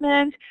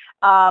self-assessment,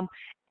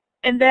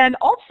 and then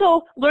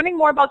also learning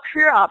more about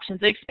career options,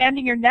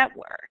 expanding your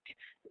network.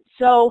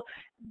 So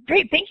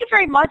great, thank you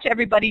very much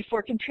everybody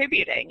for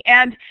contributing.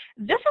 And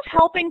this is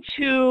helping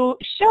to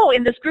show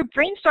in this group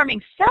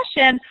brainstorming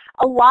session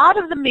a lot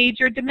of the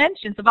major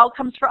dimensions of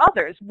outcomes for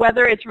others,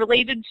 whether it's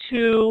related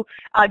to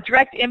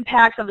direct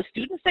impacts on the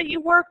students that you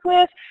work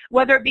with,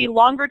 whether it be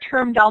longer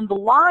term down the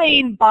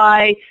line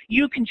by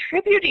you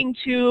contributing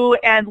to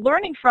and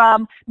learning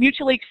from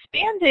mutually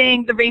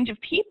expanding the range of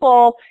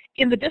people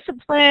in the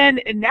discipline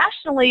and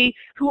nationally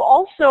who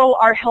also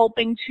are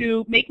helping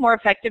to make more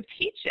effective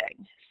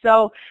teaching.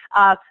 So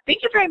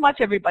thank you very much,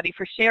 everybody,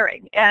 for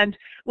sharing. And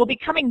we'll be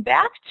coming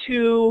back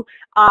to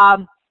a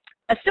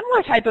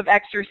similar type of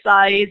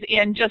exercise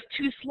in just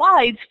 2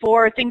 slides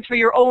for things for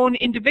your own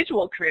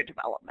individual career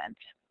development.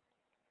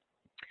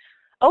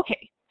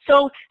 Okay,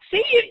 so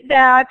say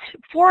that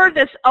for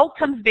this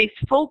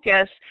outcomes-based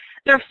focus,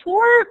 there are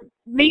 4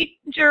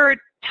 major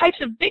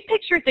types of big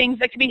picture things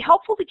that can be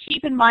helpful to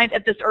keep in mind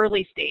at this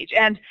early stage.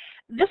 And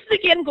this is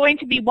again going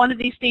to be one of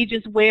these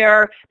stages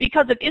where,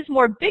 because it is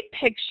more big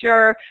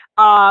picture,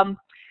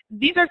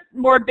 these are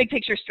more big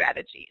picture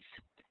strategies.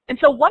 And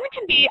so one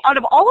can be, out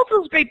of all of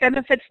those great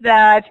benefits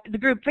that the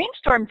group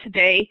brainstormed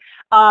today,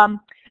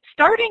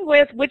 starting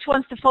with which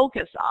ones to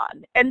focus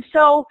on. And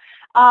so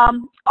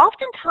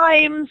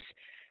oftentimes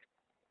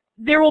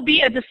there will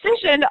be a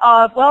decision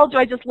of, well, do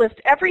I just list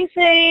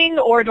everything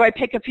or do I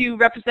pick a few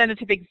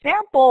representative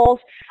examples?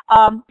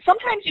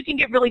 Sometimes you can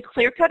get really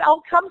clear-cut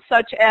outcomes,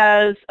 such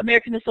as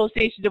American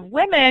Association of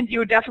Women. You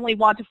would definitely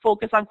want to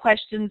focus on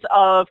questions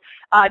of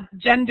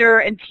gender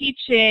and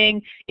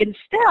teaching in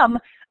STEM.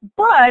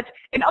 But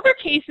in other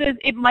cases,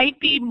 it might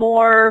be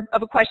more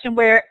of a question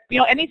where, you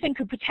know, anything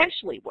could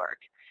potentially work.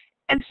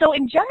 And so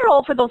in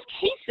general, for those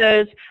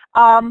cases,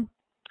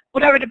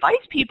 what I would advise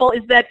people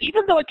is that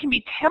even though it can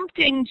be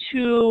tempting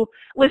to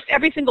list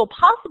every single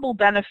possible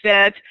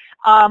benefit,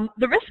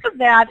 the risk of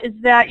that is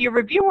that your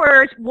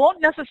reviewers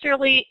won't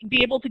necessarily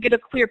be able to get a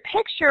clear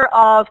picture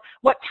of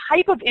what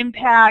type of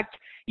impact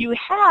you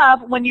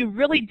have when you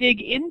really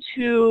dig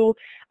into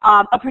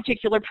a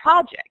particular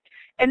project.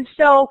 And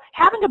so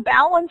having a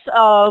balance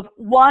of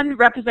one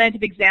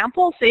representative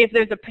example, say if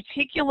there's a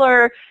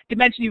particular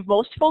dimension you've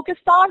most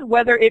focused on,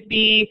 whether it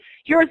be,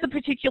 here's the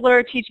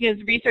particular teaching as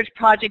research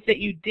project that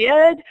you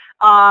did,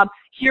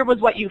 here was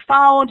what you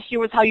found, here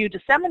was how you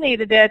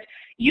disseminated it,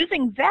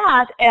 using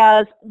that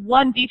as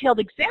one detailed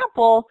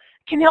example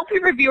can help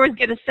your reviewers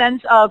get a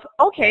sense of,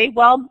 okay,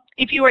 well,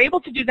 if you were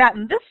able to do that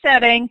in this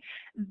setting,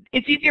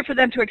 it's easier for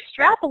them to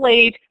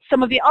extrapolate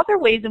some of the other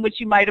ways in which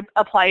you might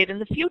apply it in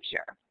the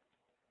future.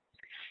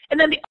 And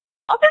then the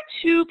other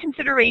two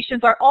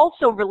considerations are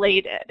also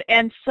related.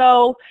 And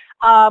so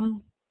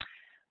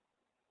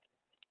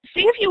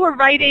say if you were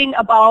writing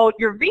about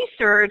your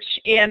research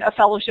in a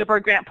fellowship or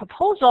grant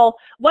proposal,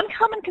 one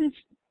common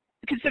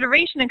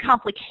consideration and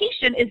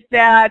complication is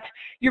that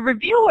your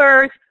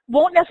reviewers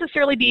won't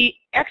necessarily be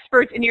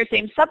experts in your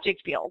same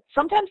subject field.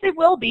 Sometimes they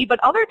will be, but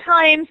other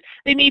times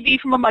they may be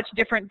from a much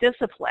different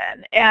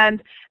discipline.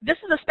 And this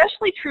is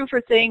especially true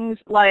for things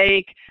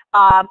like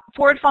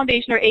Ford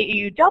Foundation or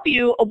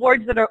AAUW,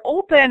 awards that are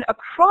open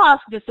across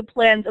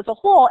disciplines as a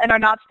whole and are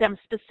not STEM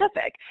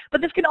specific.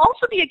 But this can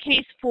also be a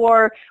case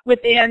for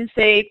within,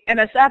 say,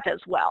 NSF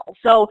as well.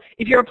 So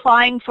if you're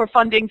applying for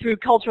funding through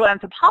cultural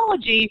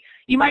anthropology,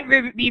 you might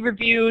be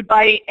reviewed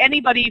by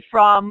anybody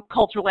from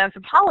cultural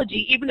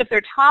anthropology, even if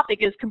their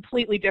topic is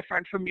completely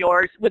different from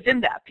yours within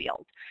that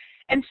field.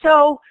 And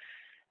so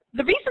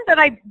the reason that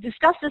I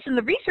discuss this in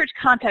the research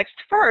context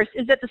first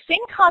is that the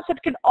same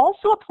concept can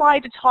also apply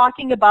to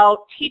talking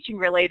about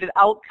teaching-related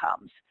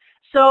outcomes.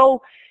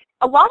 So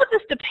a lot of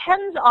this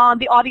depends on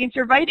the audience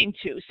you're writing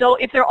to. So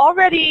if they're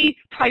already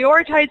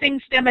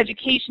prioritizing STEM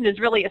education is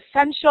really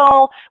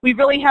essential, we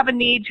really have a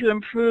need to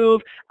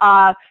improve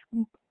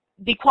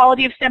the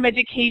quality of STEM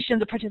education,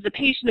 the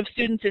participation of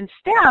students in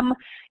STEM,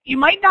 you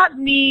might not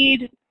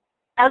need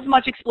as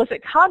much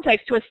explicit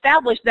context to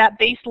establish that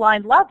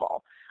baseline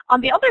level.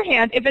 On the other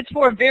hand, if it's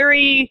for a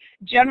very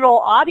general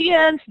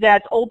audience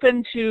that's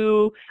open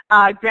to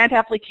grant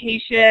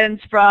applications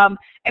from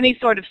any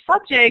sort of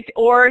subject,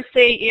 or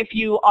say if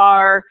you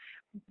are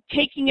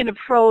taking an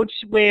approach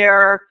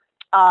where,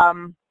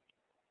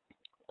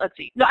 let's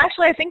see. No,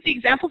 actually, I think the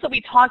examples that we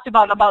talked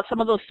about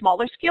some of those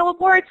smaller scale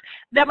awards,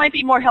 that might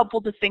be more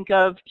helpful to think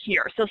of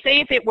here. So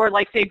say if it were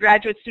like, say, a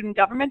graduate student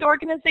government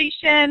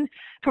organization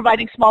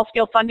providing small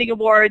scale funding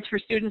awards for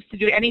students to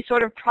do any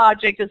sort of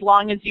project as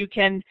long as you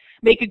can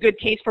make a good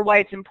case for why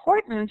it's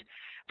important.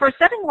 For a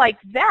setting like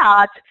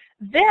that,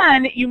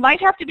 then you might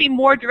have to be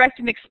more direct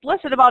and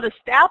explicit about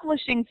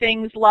establishing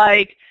things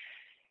like,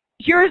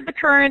 here is the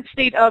current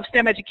state of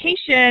STEM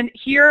education,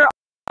 here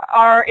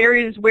are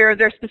areas where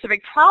there are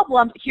specific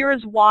problems, here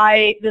is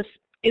why this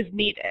is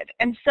needed.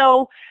 And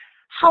so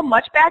how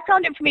much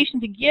background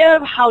information to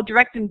give, how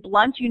direct and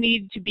blunt you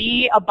need to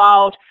be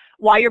about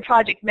why your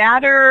project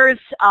matters,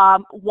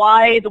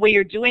 why the way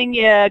you're doing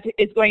it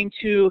is going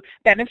to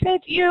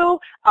benefit you.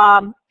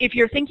 If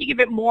you're thinking of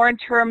it more in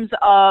terms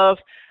of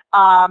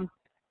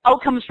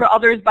outcomes for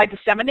others by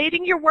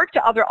disseminating your work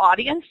to other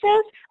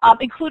audiences,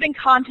 including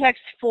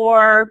context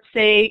for,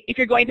 say, if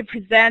you're going to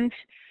present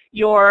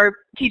your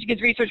teaching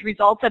as research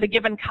results at a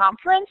given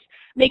conference,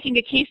 making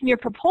a case in your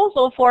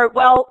proposal for,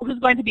 well, who's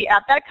going to be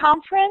at that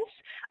conference?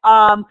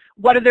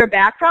 What are their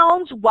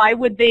backgrounds? Why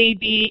would they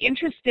be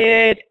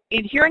interested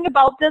in hearing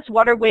about this?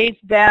 What are ways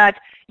that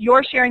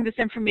your sharing this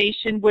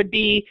information would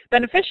be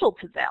beneficial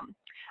to them?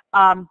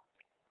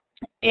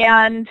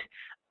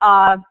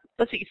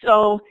 Let's see,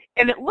 so,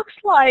 and it looks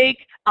like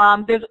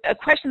there's a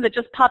question that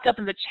just popped up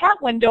in the chat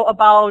window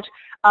about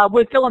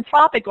would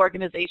philanthropic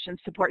organizations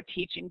support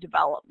teaching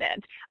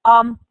development?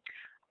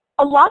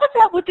 A lot of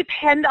that would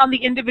depend on the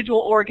individual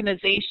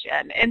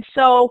organization. And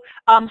so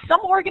some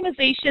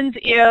organizations,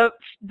 if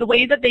the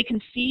way that they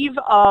conceive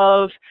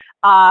of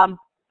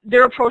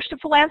their approach to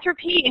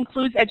philanthropy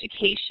includes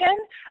education,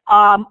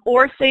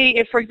 or say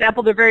if, for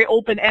example, they're very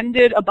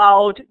open-ended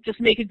about just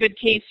make a good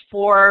case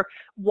for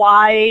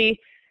why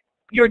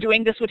you're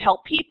doing this would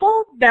help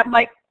people, that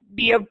might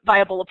be a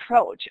viable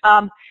approach.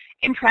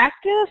 In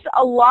practice,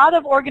 a lot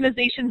of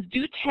organizations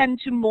do tend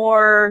to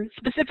more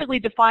specifically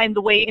define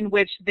the way in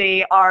which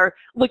they are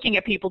looking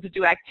at people to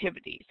do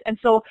activities. And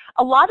so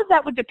a lot of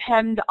that would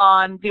depend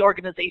on the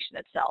organization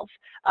itself.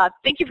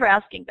 Thank you for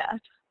asking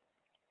that.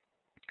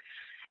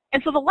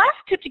 And so the last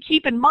tip to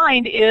keep in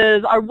mind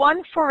is our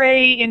one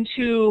foray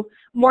into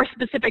more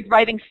specific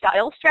writing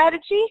style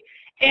strategy.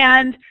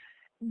 And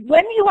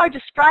when you are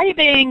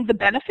describing the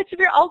benefits of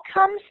your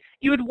outcomes,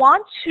 you would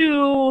want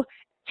to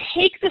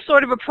take the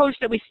sort of approach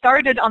that we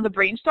started on the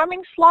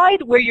brainstorming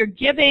slide, where you're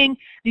giving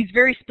these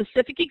very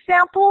specific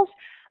examples.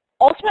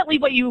 Ultimately,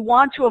 what you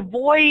want to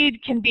avoid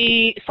can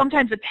be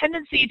sometimes a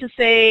tendency to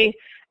say,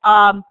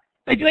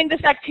 by doing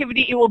this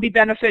activity, it will be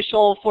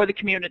beneficial for the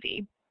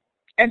community,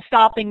 and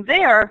stopping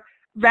there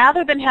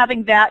rather than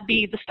having that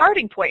be the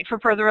starting point for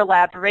further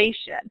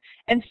elaboration.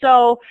 And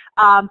so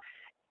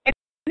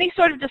any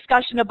sort of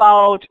discussion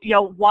about,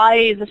 why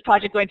is this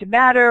project going to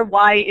matter?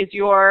 Why is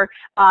your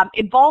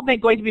involvement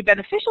going to be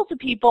beneficial to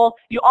people?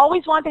 You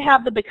always want to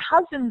have the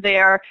because in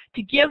there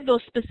to give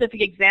those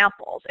specific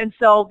examples. And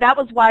so that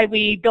was why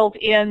we built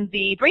in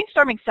the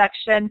brainstorming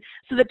section,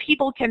 so that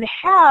people can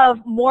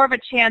have more of a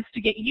chance to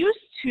get used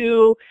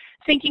to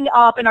thinking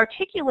up and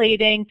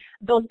articulating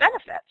those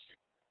benefits.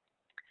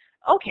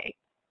 Okay.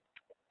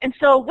 And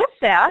so with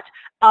that,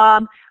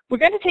 we're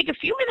going to take a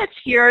few minutes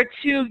here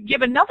to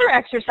give another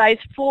exercise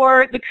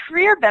for the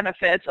career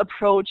benefits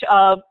approach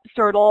of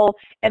CIRTL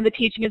and the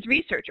teaching as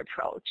research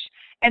approach.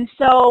 And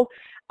so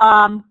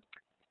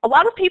a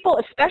lot of people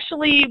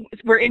especially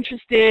were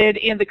interested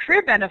in the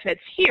career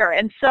benefits here.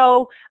 And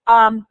so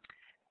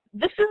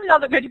this is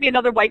going to be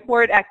another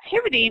whiteboard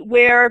activity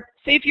where,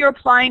 say if you're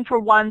applying for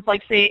ones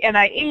like, say,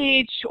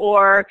 NIH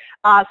or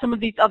some of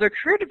these other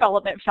career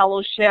development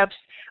fellowships,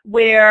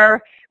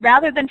 where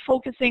rather than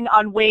focusing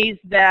on ways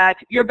that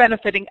you're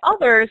benefiting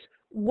others,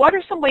 what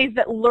are some ways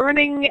that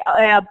learning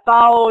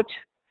about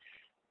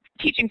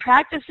teaching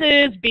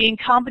practices, being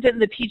competent in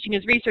the teaching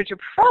as research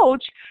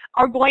approach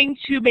are going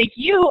to make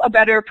you a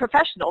better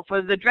professional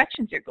for the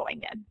directions you're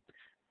going in?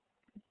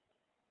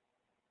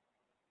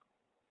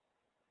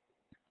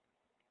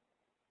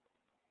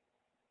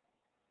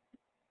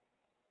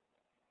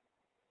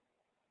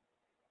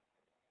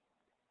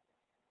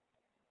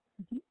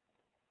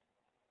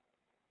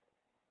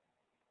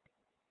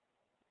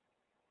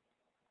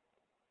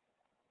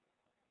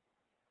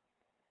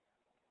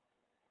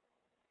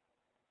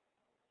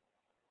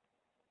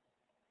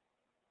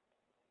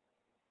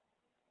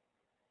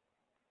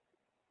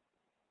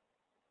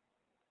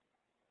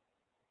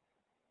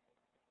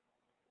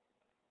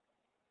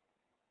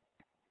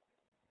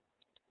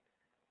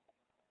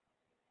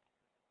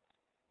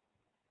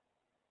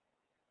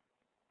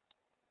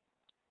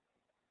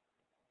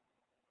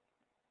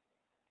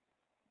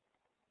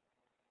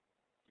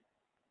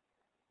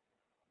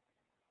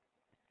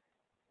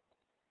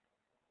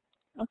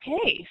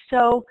 Okay,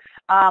 so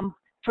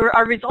for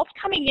our results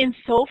coming in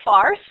so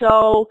far,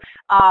 so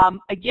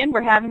again,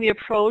 we're having the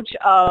approach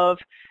of,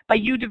 by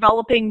you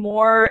developing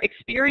more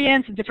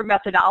experience and different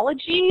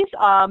methodologies,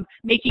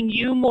 making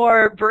you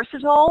more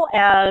versatile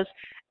as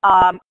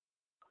an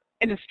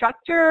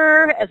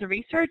instructor, as a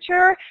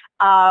researcher.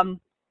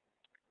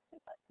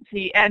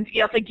 See, and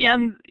yes,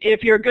 again,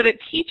 if you're good at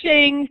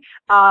teaching,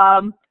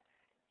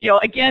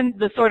 again,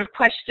 the sort of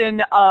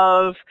question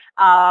of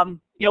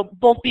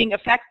both being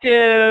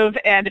effective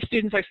and if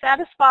students are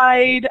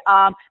satisfied,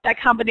 that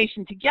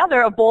combination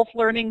together of both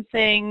learning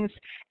things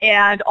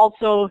and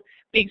also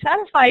being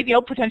satisfied,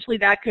 potentially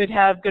that could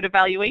have good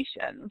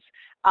evaluations.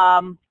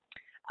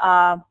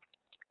 Let's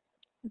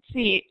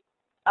see.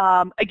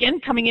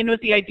 Again, coming in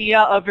with the idea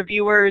of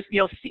reviewers,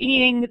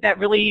 seeing that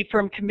really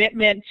firm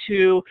commitment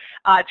to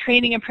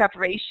training and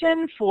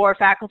preparation for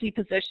faculty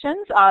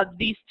positions.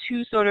 These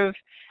two sort of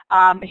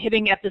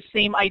hitting at the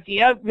same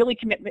idea, really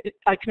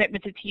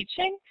commitment to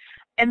teaching.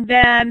 And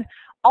then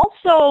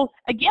also,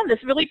 again,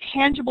 this really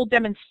tangible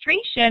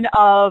demonstration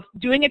of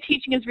doing a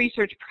teaching as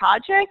research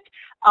project.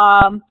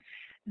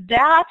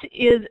 That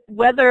is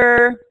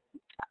whether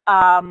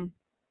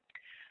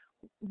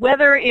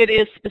it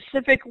is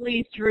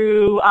specifically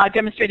through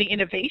demonstrating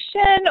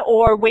innovation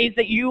or ways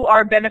that you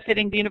are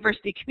benefiting the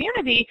university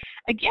community,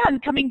 again,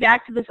 coming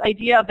back to this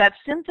idea of that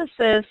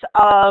synthesis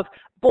of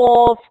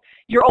both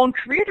your own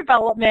career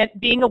development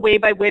being a way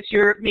by which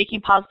you're making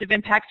positive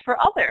impacts for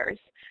others.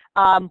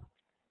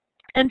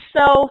 And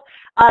so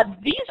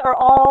these are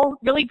all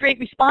really great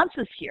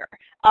responses here.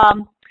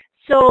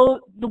 So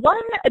the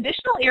one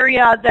additional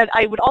area that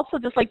I would also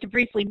just like to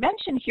briefly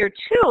mention here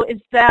too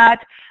is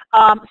that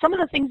some of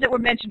the things that were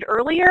mentioned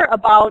earlier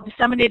about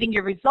disseminating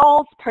your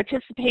results,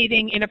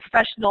 participating in a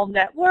professional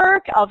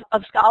network of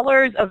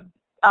scholars, of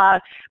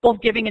both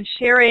giving and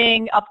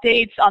sharing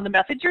updates on the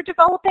methods you're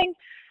developing,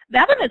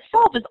 that in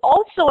itself is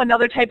also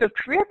another type of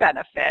career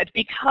benefit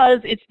because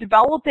it's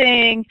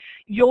developing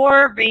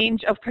your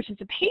range of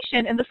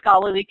participation in the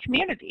scholarly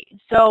community.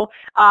 So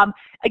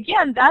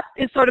again, that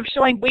is sort of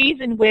showing ways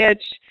in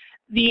which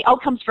the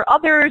outcomes for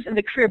others and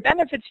the career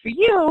benefits for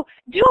you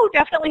do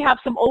definitely have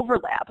some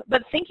overlap,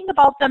 but thinking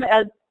about them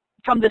as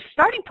from the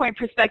starting point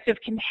perspective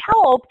can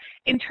help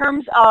in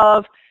terms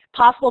of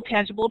possible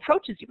tangible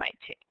approaches you might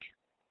take.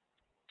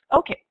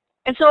 Okay.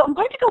 And so I'm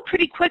going to go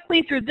pretty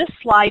quickly through this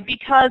slide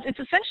because it's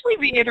essentially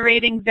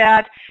reiterating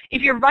that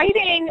if you're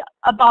writing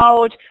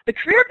about the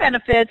career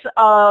benefits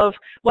of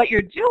what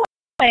you're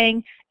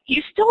doing,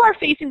 you still are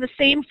facing the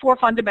same 4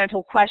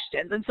 fundamental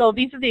questions. And so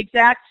these are the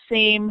exact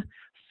same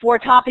 4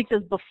 topics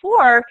as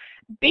before,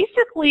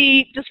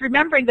 basically just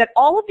remembering that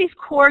all of these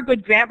core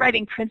good grant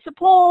writing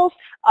principles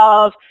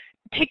of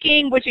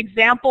picking which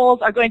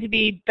examples are going to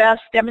be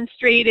best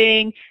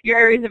demonstrating your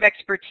areas of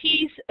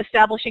expertise,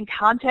 establishing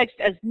context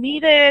as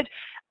needed,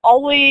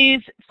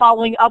 always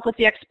following up with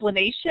the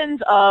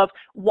explanations of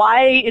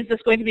why is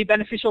this going to be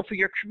beneficial for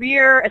your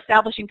career,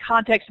 establishing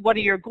context, what are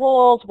your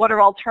goals, what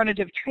are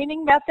alternative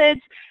training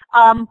methods,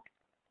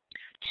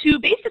 to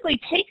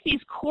basically take these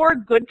core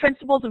good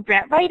principles of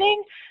grant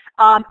writing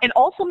and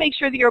also make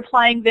sure that you're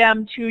applying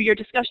them to your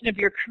discussion of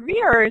your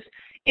careers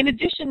in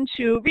addition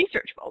to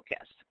research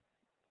focus.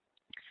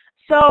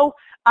 So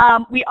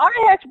we are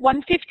at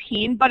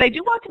 1:15, but I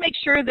do want to make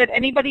sure that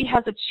anybody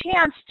has a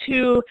chance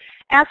to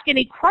ask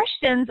any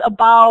questions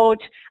about,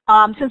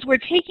 since we're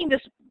taking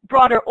this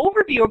broader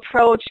overview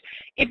approach,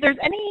 if there's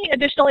any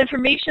additional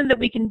information that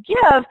we can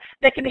give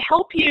that can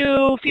help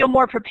you feel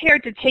more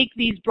prepared to take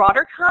these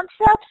broader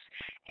concepts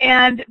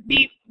and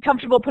be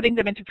comfortable putting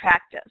them into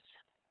practice.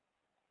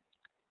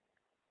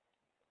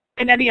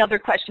 And any other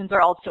questions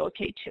are also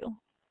okay too.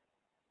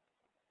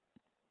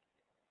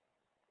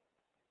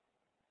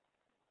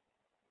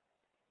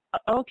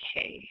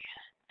 Okay,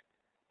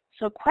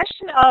 so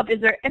question of,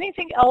 is there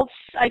anything else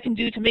I can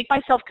do to make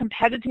myself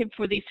competitive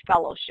for these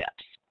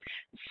fellowships?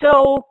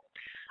 So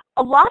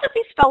a lot of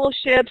these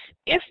fellowships,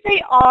 if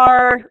they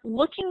are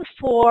looking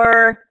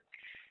for,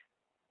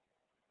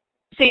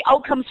 say,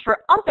 outcomes for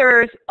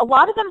others, a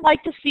lot of them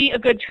like to see a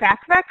good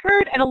track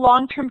record and a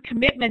long-term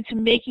commitment to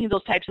making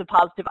those types of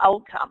positive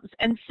outcomes.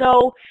 And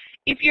so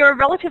if you're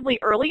relatively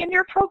early in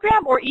your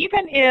program, or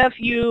even if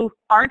you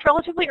aren't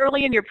relatively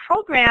early in your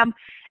program,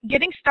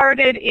 getting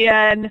started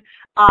in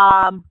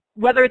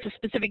whether it's a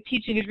specific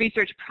teaching and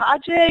research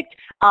project,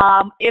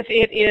 if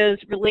it is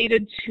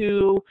related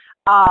to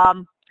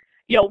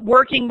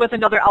working with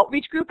another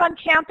outreach group on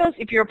campus,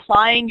 if you're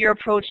applying your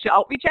approach to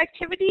outreach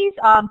activities,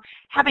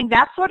 having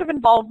that sort of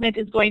involvement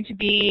is going to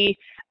be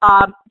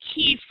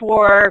key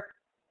for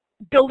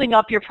building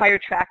up your prior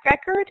track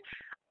record.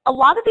 A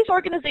lot of these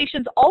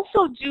organizations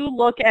also do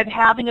look at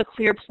having a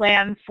clear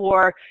plan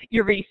for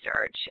your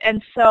research.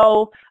 And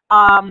so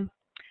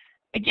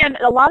again,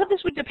 a lot of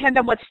this would depend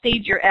on what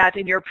stage you're at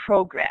in your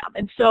program.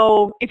 And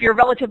so if you're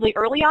relatively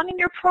early on in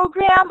your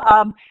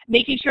program,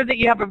 making sure that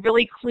you have a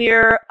really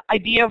clear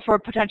idea for a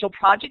potential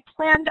project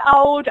planned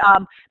out,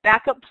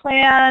 backup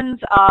plans,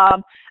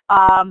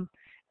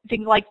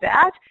 things like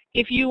that.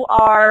 If you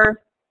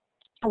are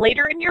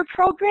later in your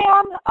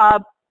program,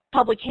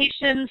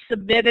 publications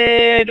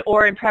submitted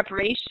or in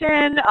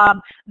preparation,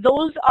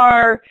 those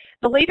are,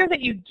 the later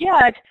that you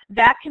get,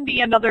 that can be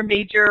another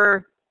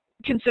major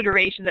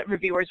consideration that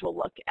reviewers will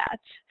look at.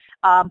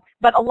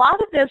 But a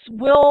lot of this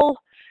will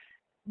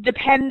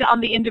depend on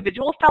the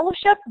individual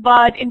fellowship,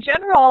 but in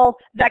general,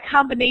 that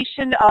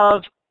combination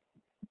of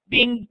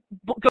being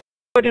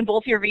good in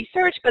both your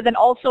research, but then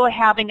also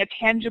having a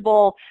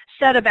tangible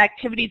set of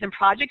activities and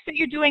projects that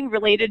you're doing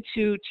related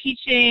to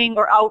teaching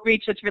or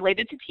outreach that's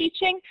related to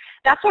teaching,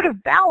 that sort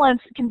of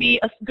balance can be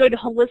a good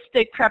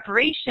holistic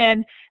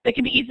preparation that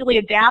can be easily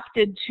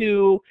adapted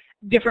to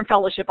different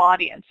fellowship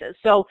audiences.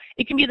 So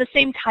it can be the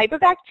same type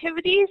of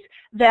activities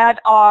that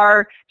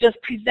are just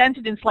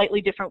presented in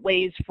slightly different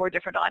ways for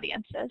different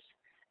audiences.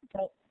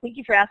 So thank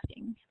you for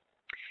asking.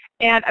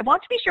 And I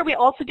want to be sure we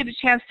also get a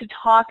chance to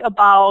talk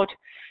about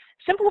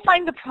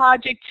simplifying the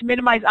project to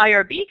minimize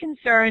IRB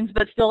concerns,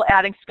 but still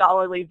adding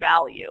scholarly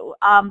value.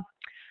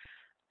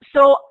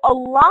 So a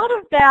lot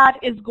of that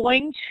is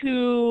going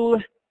to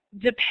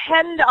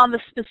depend on the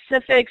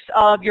specifics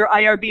of your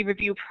IRB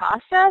review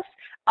process,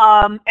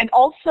 and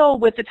also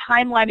with the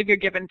timeline of your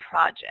given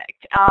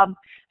project.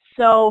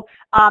 So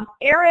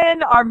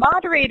Erin, our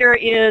moderator,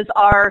 is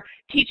our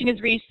teaching as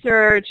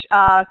research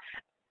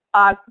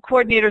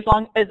coordinator, as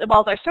well as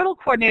our CIRTL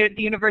coordinator at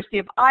the University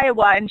of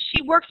Iowa, and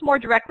she works more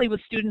directly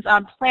with students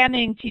on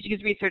planning teaching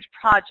as research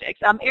projects.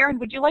 Erin,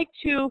 would you like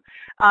to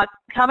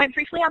comment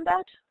briefly on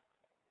that?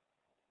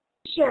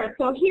 Sure.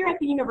 So here at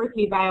the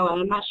University of Iowa,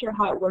 and I'm not sure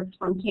how it works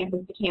from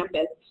campus to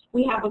campus,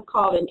 we have what's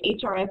called an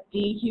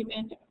HRSD,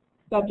 Human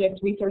Subject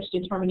Research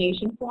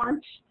Determination Form.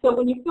 So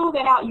when you fill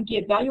that out, you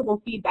get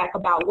valuable feedback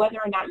about whether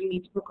or not you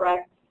need to progress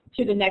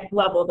to the next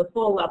level, the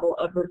full level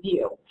of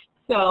review.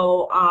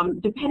 So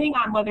depending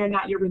on whether or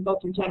not your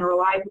results are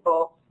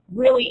generalizable,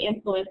 really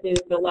influences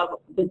the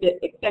level,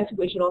 the extent to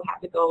which it'll have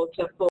to go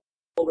to full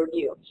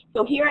review.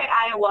 So here at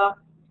Iowa,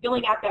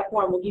 filling out that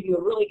form will give you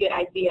a really good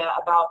idea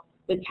about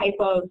the type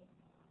of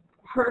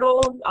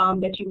hurdles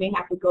that you may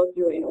have to go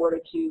through in order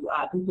to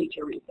complete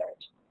your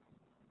research.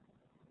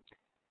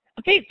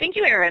 Okay, thank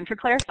you, Erin, for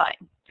clarifying.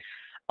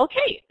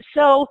 Okay,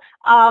 so,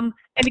 and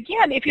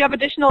again, if you have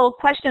additional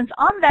questions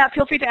on that,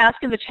 feel free to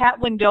ask in the chat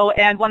window,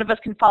 and one of us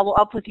can follow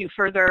up with you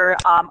further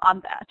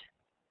on that.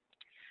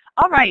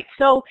 All right,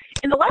 so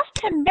in the last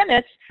 10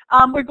 minutes,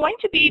 we're going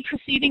to be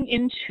proceeding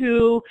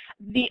into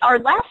our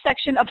last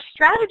section of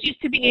strategies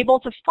to be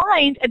able to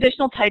find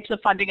additional types of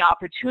funding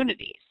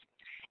opportunities.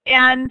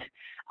 And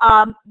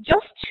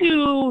just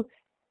to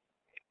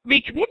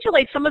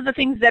recapitulate some of the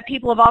things that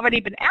people have already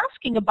been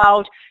asking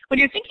about, when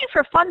you're thinking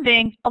for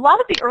funding, a lot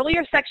of the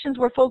earlier sections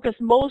were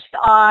focused most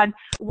on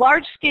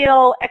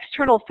large-scale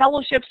external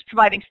fellowships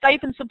providing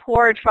stipend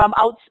support from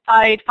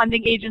outside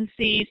funding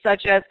agencies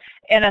such as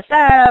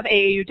NSF,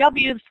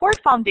 AAUW, the Ford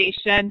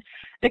Foundation.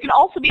 There can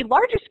also be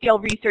larger-scale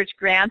research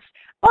grants,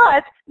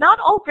 but not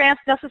all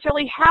grants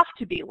necessarily have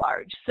to be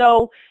large.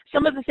 So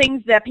some of the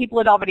things that people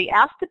had already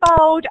asked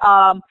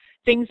about,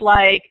 things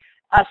like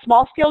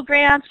small-scale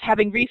grants,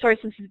 having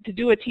resources to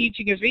do a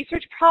teaching as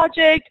research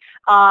project.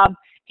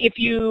 If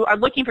you are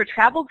looking for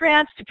travel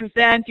grants to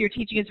present your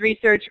teaching as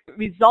research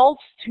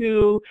results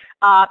to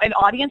an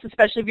audience,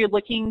 especially if you're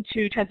looking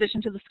to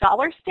transition to the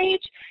scholar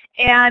stage.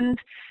 And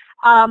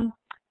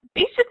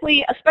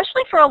basically,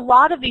 especially for a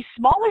lot of these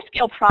smaller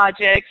scale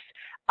projects,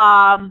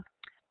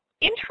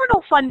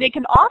 internal funding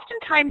can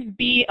oftentimes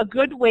be a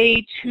good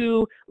way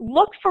to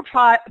look for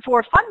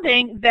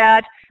funding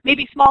that may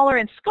be smaller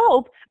in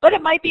scope, but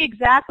it might be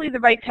exactly the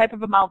right type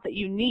of amount that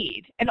you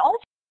need. And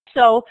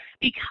also,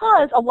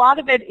 because a lot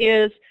of it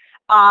is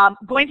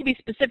going to be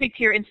specific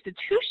to your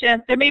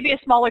institution, there may be a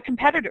smaller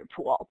competitor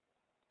pool.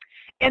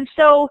 And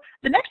so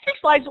the next 3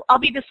 slides, I'll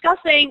be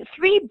discussing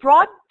 3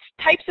 broad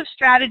types of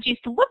strategies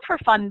to look for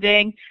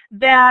funding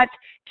that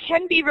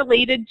can be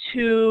related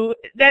to,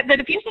 that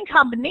if used in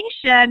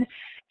combination,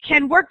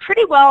 can work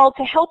pretty well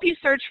to help you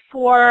search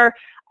for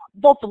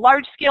both the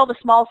large scale, the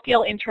small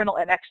scale, internal,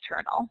 and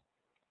external.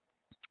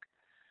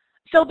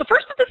 So the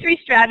first of the 3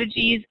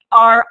 strategies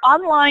are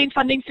online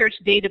funding search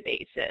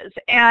databases.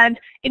 And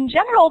in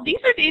general, these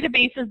are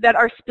databases that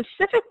are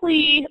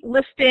specifically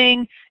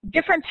listing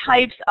different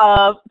types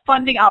of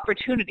funding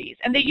opportunities.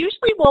 And they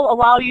usually will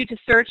allow you to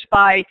search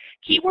by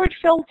keyword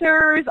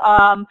filters,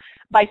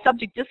 by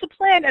subject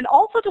discipline, and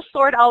also to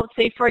sort out,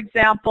 say, for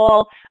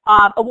example,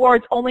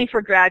 awards only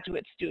for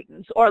graduate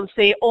students, or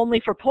say only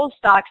for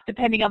postdocs,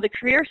 depending on the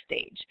career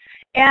stage.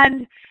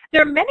 And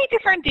there are many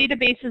different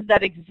databases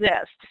that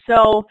exist.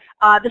 So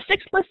the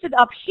 6 listed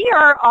up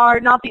here are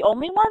not the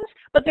only ones,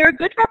 but they're a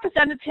good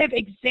representative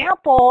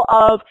example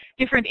of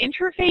different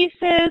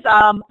interfaces.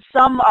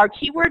 Some are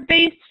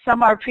keyword-based,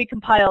 some are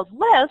precompiled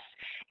lists,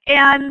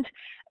 and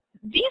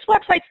these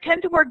websites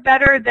tend to work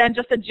better than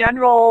just a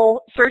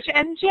general search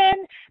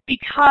engine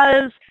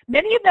because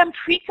many of them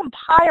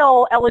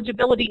precompile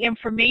eligibility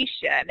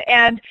information,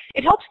 and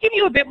it helps give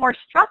you a bit more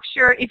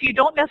structure if you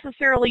don't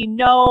necessarily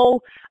know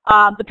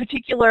the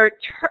particular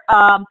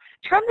term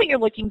that you're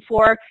looking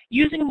for,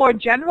 using a more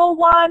general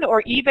one, or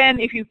even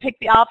if you pick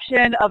the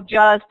option of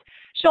just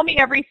show me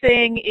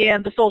everything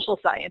in the social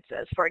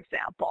sciences, for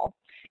example.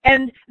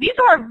 And these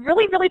are a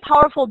really, really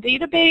powerful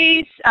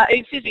database,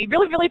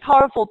 really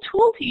powerful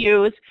tool to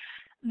use.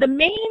 The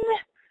main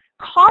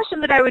caution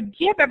that I would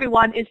give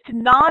everyone is to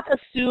not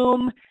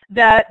assume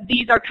that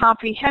these are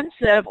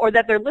comprehensive or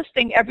that they're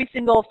listing every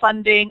single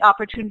funding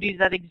opportunity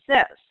that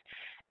exists.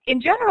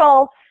 In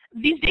general,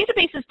 these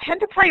databases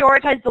tend to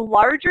prioritize the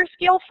larger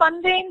scale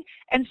funding,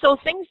 and so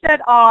things that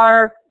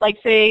are, like,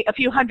 say, a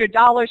few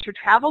 $100s for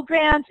travel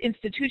grants,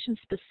 institution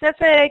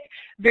specific,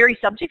 very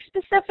subject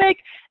specific,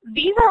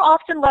 these are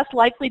often less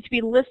likely to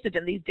be listed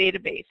in these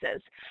databases.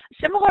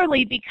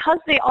 Similarly, because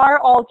they are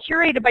all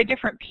curated by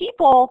different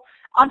people,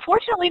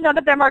 unfortunately none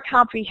of them are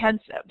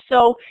comprehensive.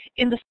 So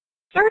in the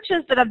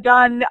searches that I've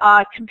done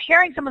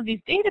comparing some of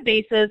these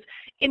databases,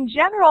 in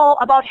general,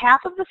 about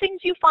half of the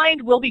things you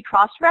find will be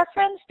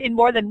cross-referenced in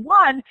more than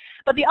one,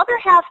 but the other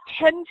half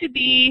tend to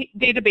be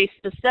database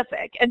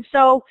specific. And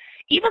so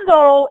even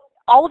though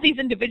all of these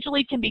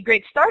individually can be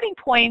great starting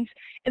points,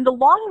 in the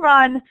long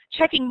run,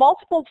 checking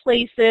multiple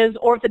places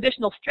or with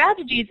additional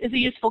strategies is a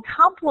useful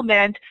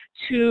complement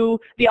to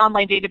the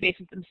online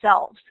databases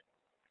themselves.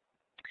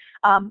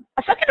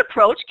 A second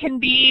approach can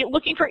be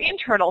looking for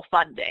internal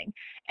funding.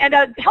 And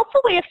a helpful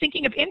way of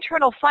thinking of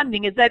internal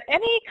funding is that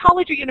any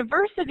college or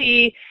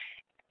university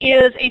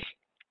is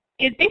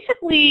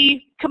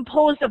basically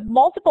composed of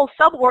multiple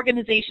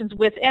sub-organizations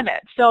within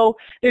it. So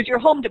there's your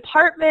home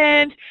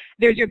department,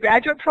 there's your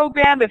graduate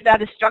program, if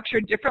that is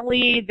structured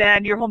differently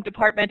than your home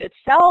department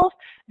itself.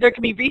 There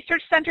can be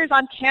research centers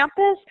on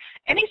campus,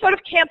 any sort of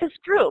campus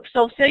group.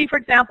 So say, for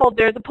example,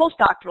 there's a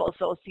postdoctoral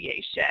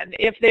association,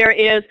 if there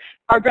is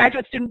our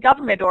graduate student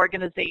government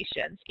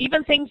organizations,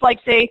 even things like,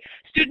 say,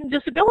 student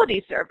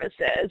disability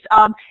services.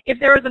 If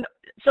there is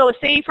so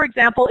say, for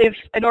example, if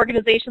an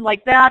organization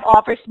like that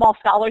offers small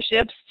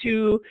scholarships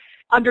to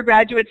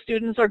undergraduate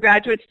students or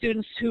graduate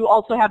students who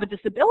also have a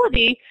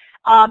disability,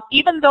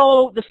 even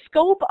though the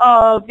scope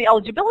of the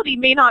eligibility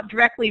may not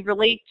directly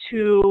relate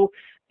to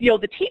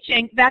the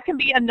teaching, that can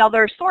be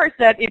another source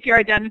that if your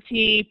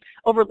identity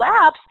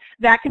overlaps,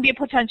 that can be a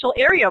potential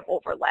area of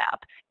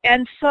overlap.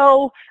 And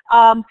so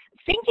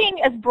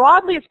thinking as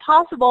broadly as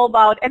possible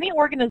about any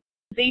organization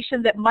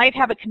that might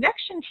have a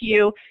connection to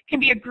you can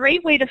be a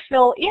great way to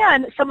fill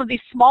in some of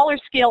these smaller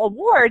scale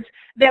awards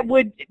that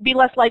would be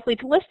less likely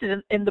to list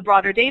in the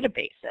broader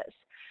databases.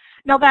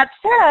 Now that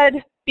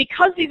said,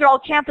 because these are all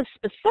campus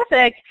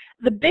specific,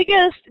 the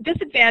biggest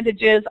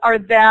disadvantages are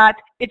that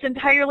it's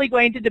entirely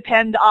going to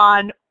depend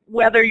on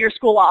whether your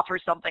school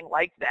offers something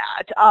like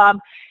that.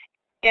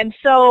 And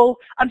so,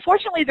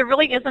 unfortunately, there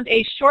really isn't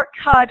a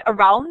shortcut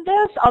around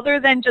this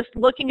other than just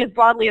looking as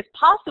broadly as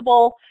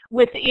possible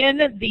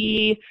within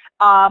the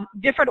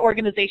different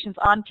organizations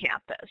on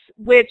campus,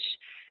 which,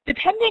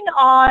 depending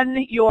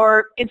on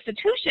your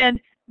institution,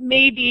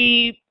 may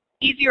be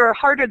easier or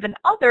harder than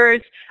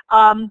others,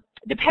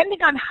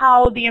 depending on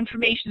how the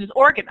information is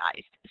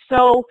organized.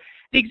 So,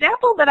 the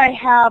example that I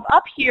have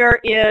up here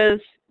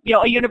is,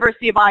 a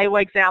University of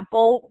Iowa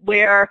example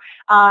where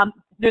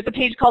there's a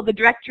page called the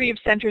Directory of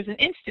Centers and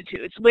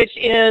Institutes, which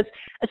is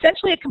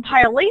essentially a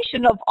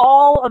compilation of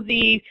all of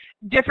the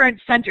different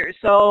centers.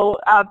 So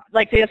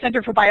like say a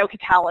Center for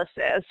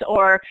Biocatalysis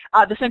or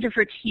the Center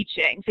for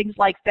Teaching, things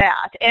like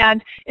that.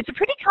 And it's a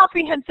pretty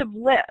comprehensive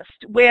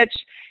list, which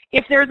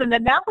if there's an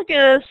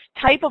analogous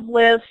type of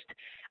list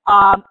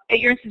at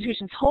your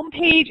institution's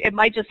homepage, it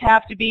might just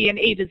have to be an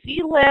A to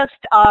Z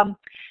list.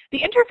 The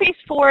interface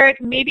for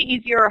it may be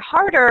easier or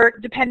harder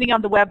depending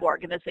on the web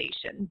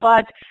organization,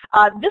 but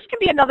this can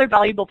be another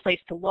valuable place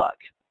to look.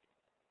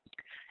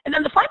 And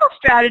then the final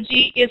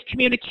strategy is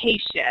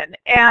communication.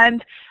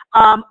 And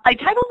I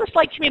titled this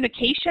like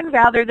communication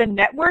rather than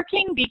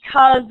networking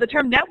because the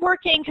term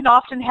networking can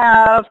often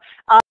have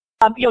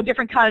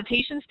different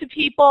connotations to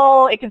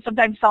people. It can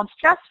sometimes sound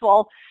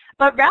stressful,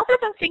 but rather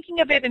than thinking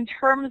of it in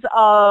terms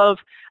of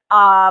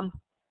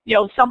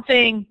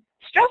something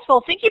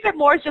stressful, think of it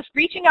more as just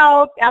reaching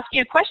out, asking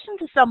a question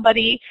to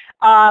somebody.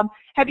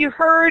 Have you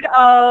heard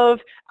of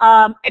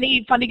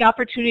any funding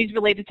opportunities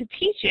related to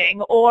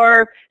teaching?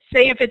 Or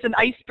say if it's an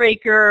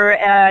icebreaker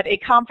at a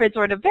conference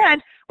or an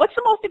event, what's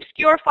the most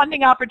obscure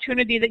funding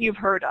opportunity that you've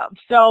heard of?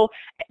 So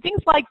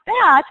things like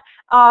that,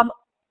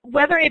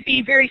 whether it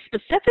be very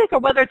specific or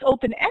whether it's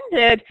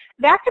open-ended,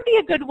 that could be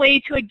a good way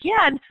to,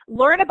 again,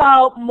 learn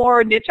about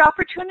more niche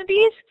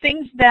opportunities,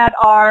 things that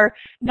are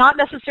not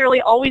necessarily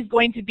always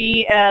going to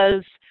be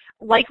as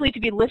likely to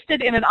be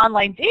listed in an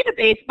online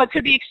database, but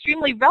could be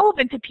extremely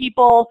relevant to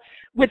people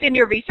within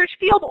your research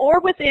field or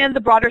within the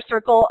broader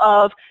circle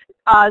of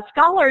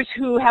scholars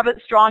who have a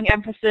strong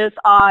emphasis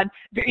on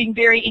being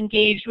very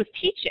engaged with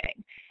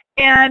teaching.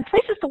 And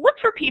places to look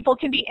for people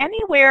can be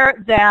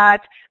anywhere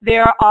that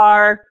there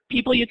are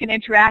people you can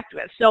interact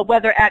with. So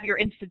whether at your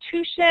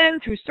institution,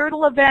 through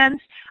CIRTL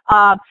events,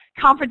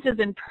 conferences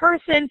in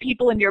person,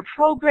 people in your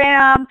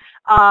program,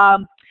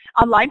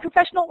 online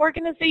professional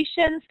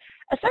organizations,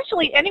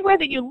 essentially anywhere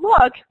that you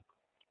look,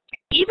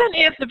 even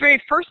if the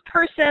very first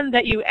person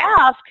that you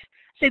ask,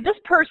 say this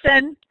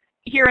person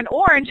here in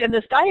orange in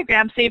this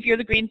diagram, say if you're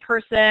the green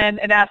person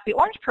and ask the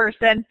orange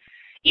person,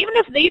 even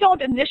if they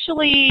don't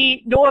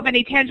initially know of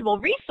any tangible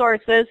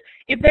resources,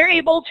 if they're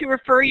able to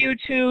refer you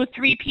to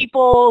 3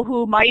 people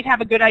who might have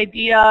a good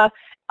idea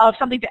of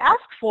something to ask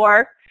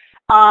for,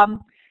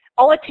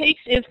 all it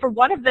takes is for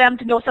one of them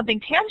to know something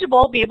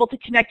tangible, be able to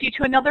connect you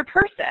to another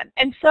person.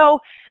 And so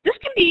this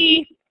can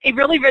be a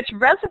really rich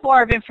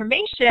reservoir of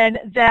information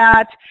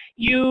that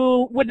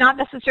you would not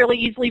necessarily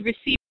easily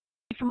receive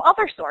from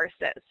other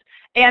sources.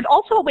 And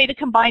also a way to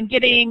combine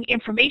getting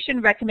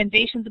information,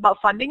 recommendations about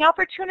funding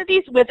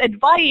opportunities with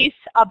advice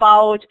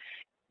about,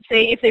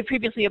 say, if they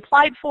previously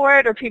applied for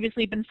it or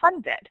previously been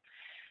funded.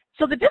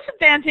 So the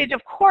disadvantage,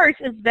 of course,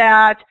 is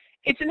that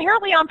it's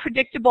inherently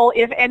unpredictable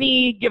if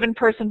any given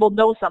person will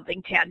know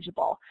something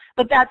tangible.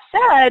 But that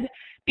said,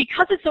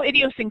 because it's so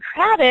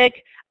idiosyncratic,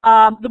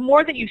 the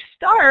more that you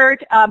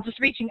start just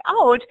reaching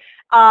out,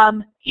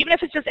 even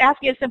if it's just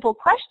asking a simple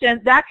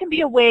question, that can be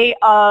a way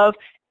of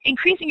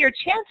increasing your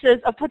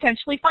chances of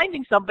potentially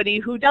finding somebody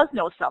who does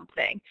know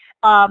something.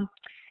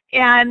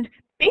 And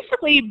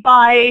basically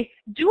by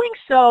doing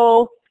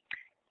so,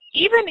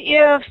 even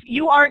if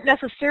you aren't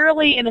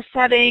necessarily in a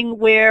setting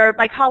where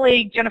my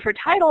colleague Jennifer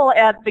Title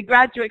at the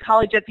Graduate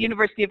College at the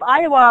University of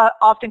Iowa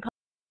often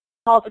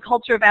calls a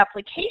culture of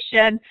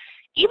application,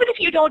 even if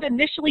you don't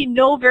initially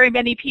know very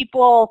many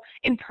people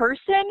in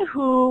person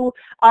who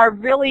are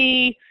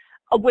really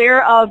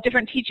aware of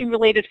different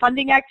teaching-related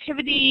funding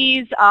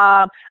activities,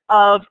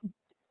 of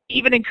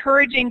even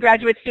encouraging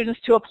graduate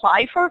students to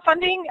apply for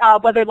funding,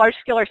 whether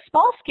large-scale or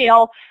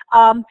small-scale,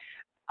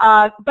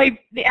 by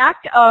the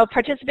act of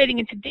participating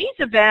in today's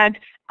event,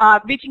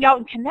 reaching out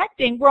and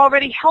connecting, we're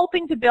already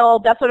helping to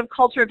build that sort of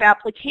culture of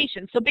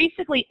application. So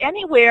basically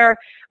anywhere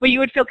where you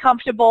would feel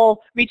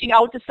comfortable reaching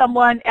out to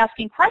someone,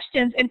 asking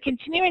questions, and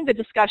continuing the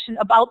discussion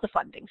about the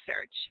funding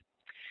search.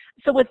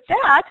 So with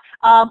that,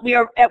 we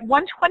are at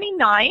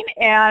 1:29,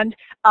 and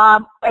I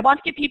want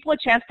to give people a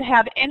chance to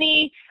have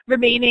any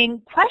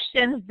remaining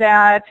questions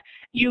that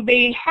you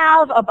may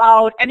have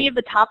about any of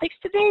the topics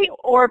today,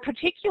 or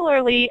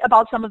particularly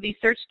about some of these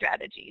search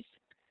strategies.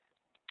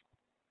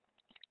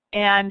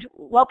 And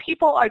while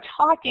people are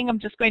talking, I'm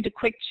just going to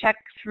quick check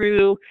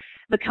through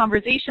the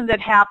conversation that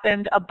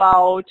happened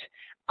about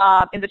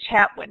in the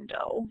chat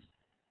window.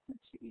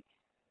 Let's see.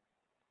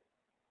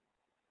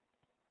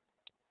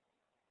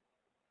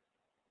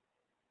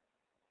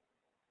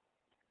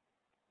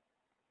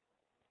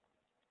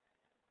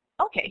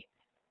 Okay.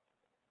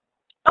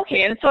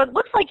 Okay, and so it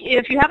looks like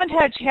if you haven't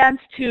had a chance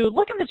to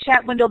look in the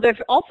chat window, there's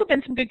also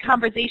been some good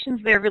conversations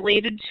there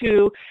related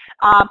to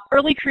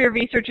early career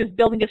researchers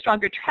building a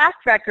stronger track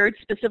record,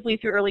 specifically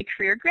through early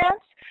career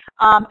grants,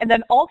 and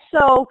then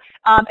also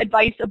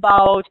advice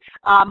about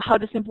how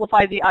to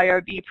simplify the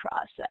IRB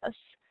process,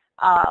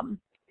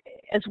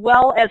 as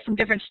well as some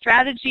different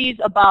strategies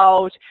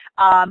about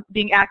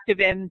being active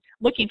in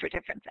looking for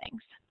different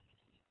things.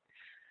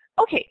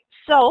 Okay,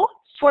 so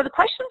for the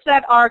questions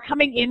that are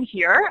coming in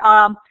here,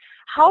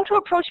 how to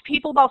approach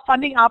people about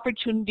funding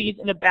opportunities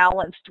in a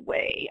balanced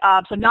way.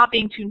 So not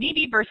being too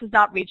needy versus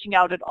not reaching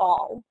out at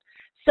all.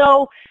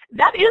 So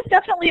that is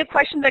definitely a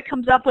question that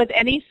comes up with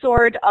any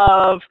sort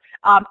of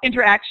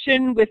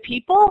interaction with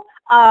people.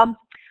 I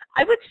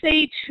would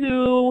say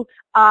to,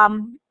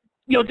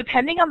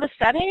 depending on the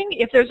setting,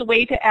 if there's a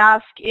way to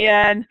ask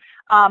in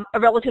a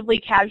relatively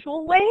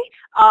casual way.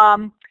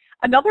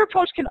 Another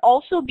approach can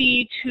also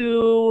be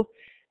to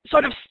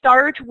sort of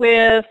start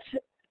with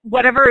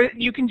whatever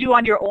you can do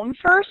on your own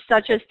first,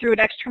 such as through an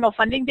external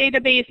funding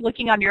database,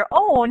 looking on your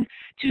own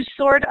to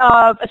sort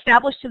of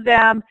establish to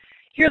them,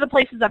 here are the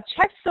places I've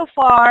checked so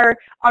far,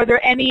 are there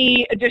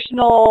any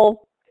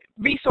additional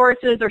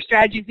resources or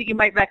strategies that you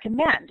might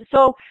recommend?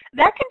 So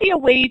that can be a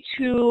way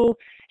to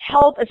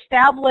help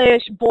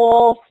establish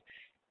both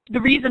the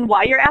reason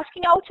why you're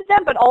asking out to them,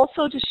 but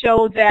also to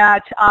show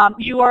that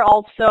you are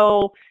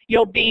also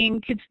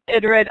being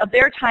considerate of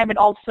their time and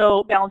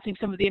also balancing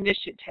some of the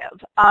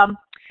initiative.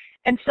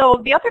 And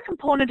so the other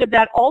component of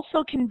that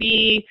also can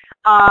be,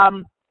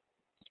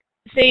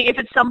 say if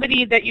it's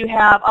somebody that you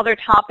have other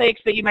topics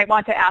that you might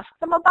want to ask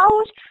them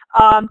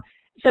about,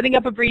 setting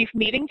up a brief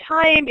meeting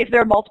time. If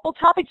there are multiple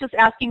topics, just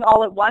asking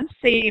all at once.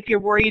 Say if you're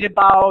worried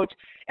about,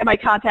 am I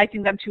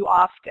contacting them too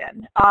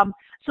often?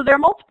 So there are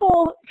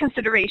multiple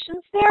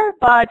considerations there,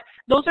 but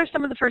those are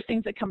some of the first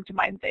things that come to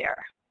mind there.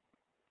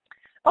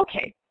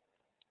 Okay.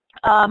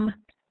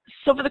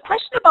 So for the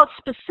question about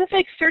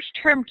specific search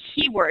term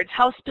keywords,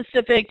 how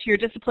specific to your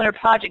discipline or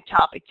project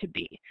topic to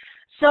be.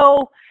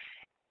 So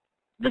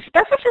the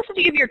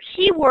specificity of your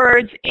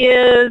keywords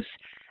is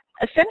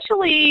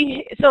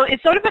essentially, so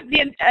it's sort of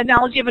the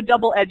analogy of a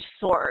double-edged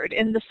sword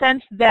in the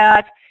sense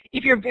that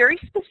if you're very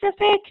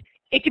specific,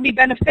 it can be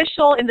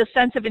beneficial in the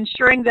sense of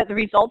ensuring that the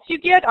results you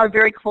get are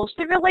very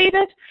closely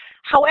related.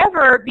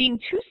 However, being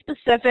too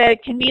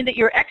specific can mean that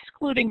you're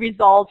excluding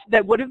results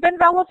that would have been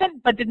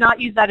relevant but did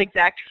not use that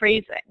exact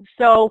phrasing.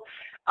 So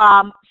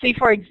say,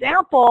 for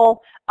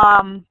example,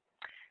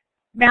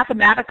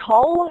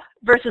 mathematical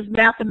versus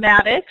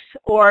mathematics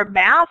or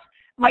math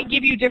might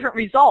give you different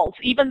results,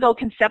 even though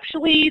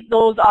conceptually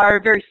those are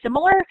very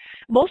similar.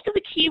 Most of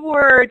the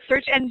keyword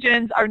search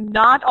engines are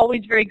not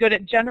always very good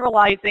at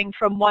generalizing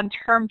from one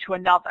term to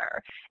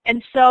another.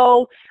 And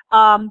so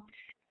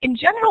in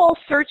general,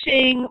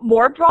 searching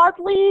more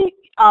broadly,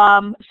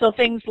 so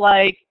things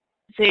like,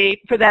 say,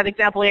 for that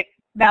example, like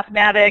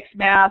mathematics,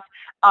 math,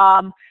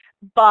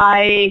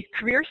 by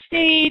career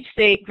stage,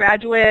 say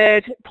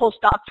graduate,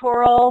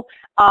 postdoctoral,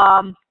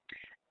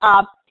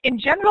 in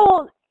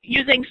general,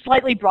 using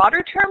slightly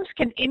broader terms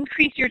can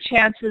increase your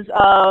chances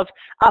of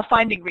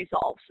finding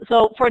results.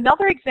 So for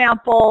another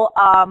example,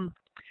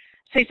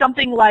 say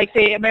something like,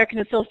 say, American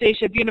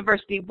Association of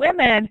University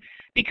Women,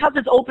 because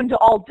it's open to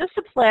all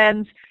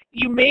disciplines,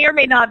 you may or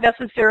may not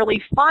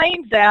necessarily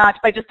find that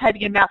by just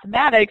typing in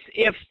mathematics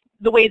if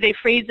the way they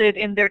phrase it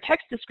in their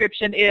text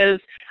description is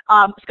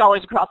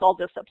scholars across all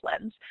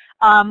disciplines.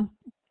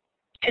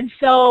 And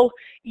so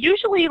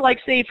usually, like,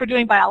 say, for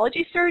doing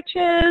biology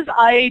searches,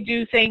 I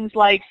do things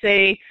like,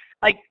 say,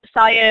 like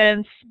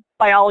science,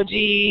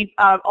 biology,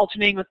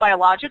 alternating with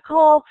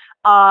biological,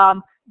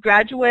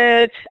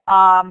 graduate,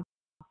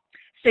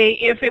 say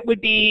if it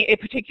would be a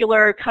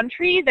particular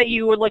country that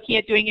you were looking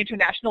at doing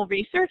international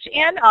research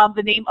in,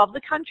 the name of the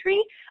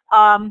country.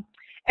 And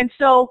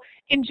so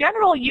in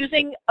general,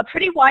 using a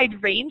pretty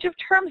wide range of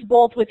terms,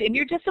 both within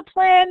your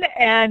discipline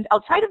and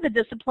outside of the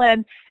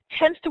discipline,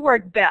 tends to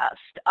work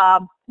best.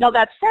 Now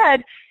that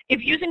said,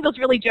 if using those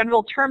really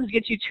general terms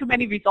gets you too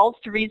many results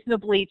to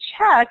reasonably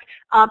check,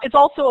 it's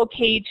also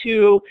okay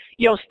to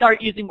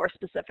start using more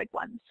specific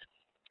ones.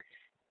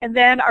 And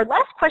then our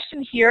last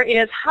question here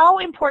is, how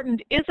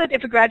important is it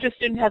if a graduate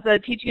student has a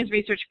teaching and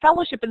research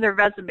fellowship in their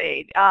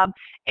resume?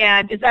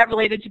 And is that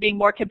related to being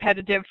more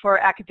competitive for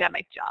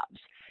academic jobs?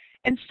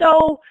 And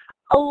so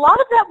a lot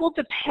of that will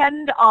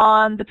depend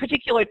on the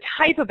particular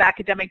type of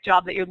academic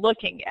job that you're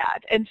looking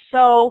at. And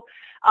so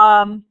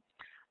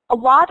a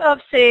lot of,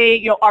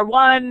 say,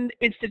 R1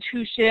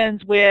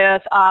 institutions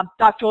with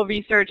doctoral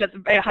research at the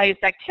very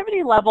highest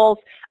activity levels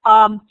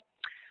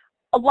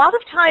a lot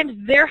of times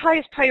their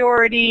highest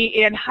priority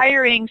in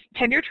hiring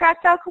tenure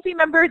track faculty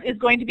members is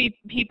going to be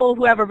people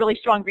who have a really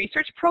strong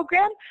research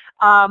program.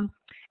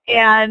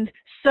 And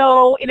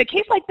so in a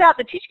case like that,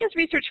 the Teaching as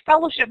Research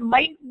Fellowship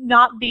might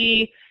not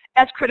be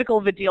as critical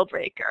of a deal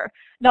breaker.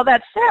 Now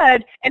that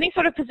said, any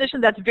sort of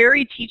position that's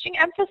very teaching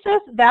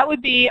emphasis, that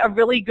would be a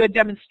really good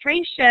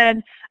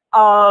demonstration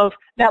of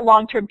that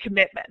long-term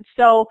commitment.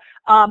 So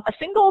a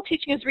single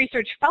Teaching as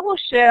Research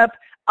Fellowship,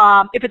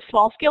 if it's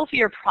small scale for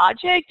your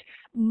project,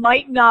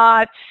 might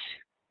not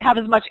have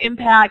as much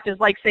impact as,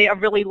 like, say, a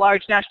really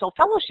large national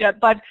fellowship,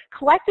 but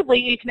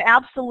collectively it can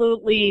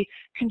absolutely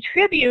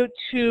contribute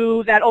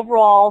to that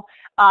overall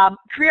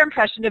career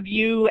impression of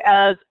you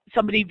as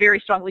somebody very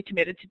strongly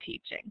committed to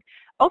teaching.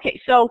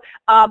 Okay, so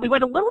we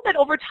went a little bit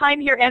over time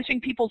here answering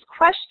people's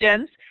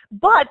questions,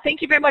 but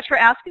thank you very much for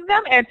asking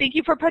them, and thank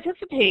you for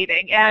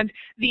participating. And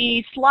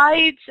the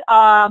slides,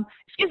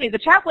 the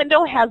chat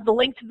window has the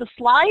link to the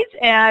slides,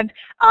 and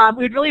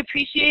we would really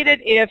appreciate it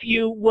if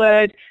you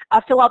would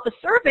fill out the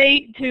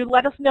survey to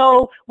let us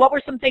know what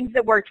were some things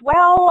that worked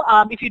well,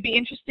 if you'd be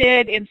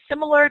interested in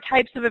similar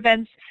types of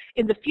events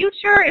in the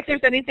future, if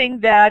there's anything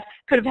that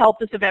could have helped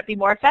this event be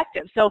more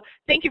effective. So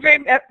thank you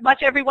very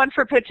much, everyone,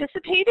 for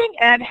participating,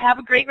 and have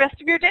a great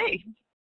rest of your day.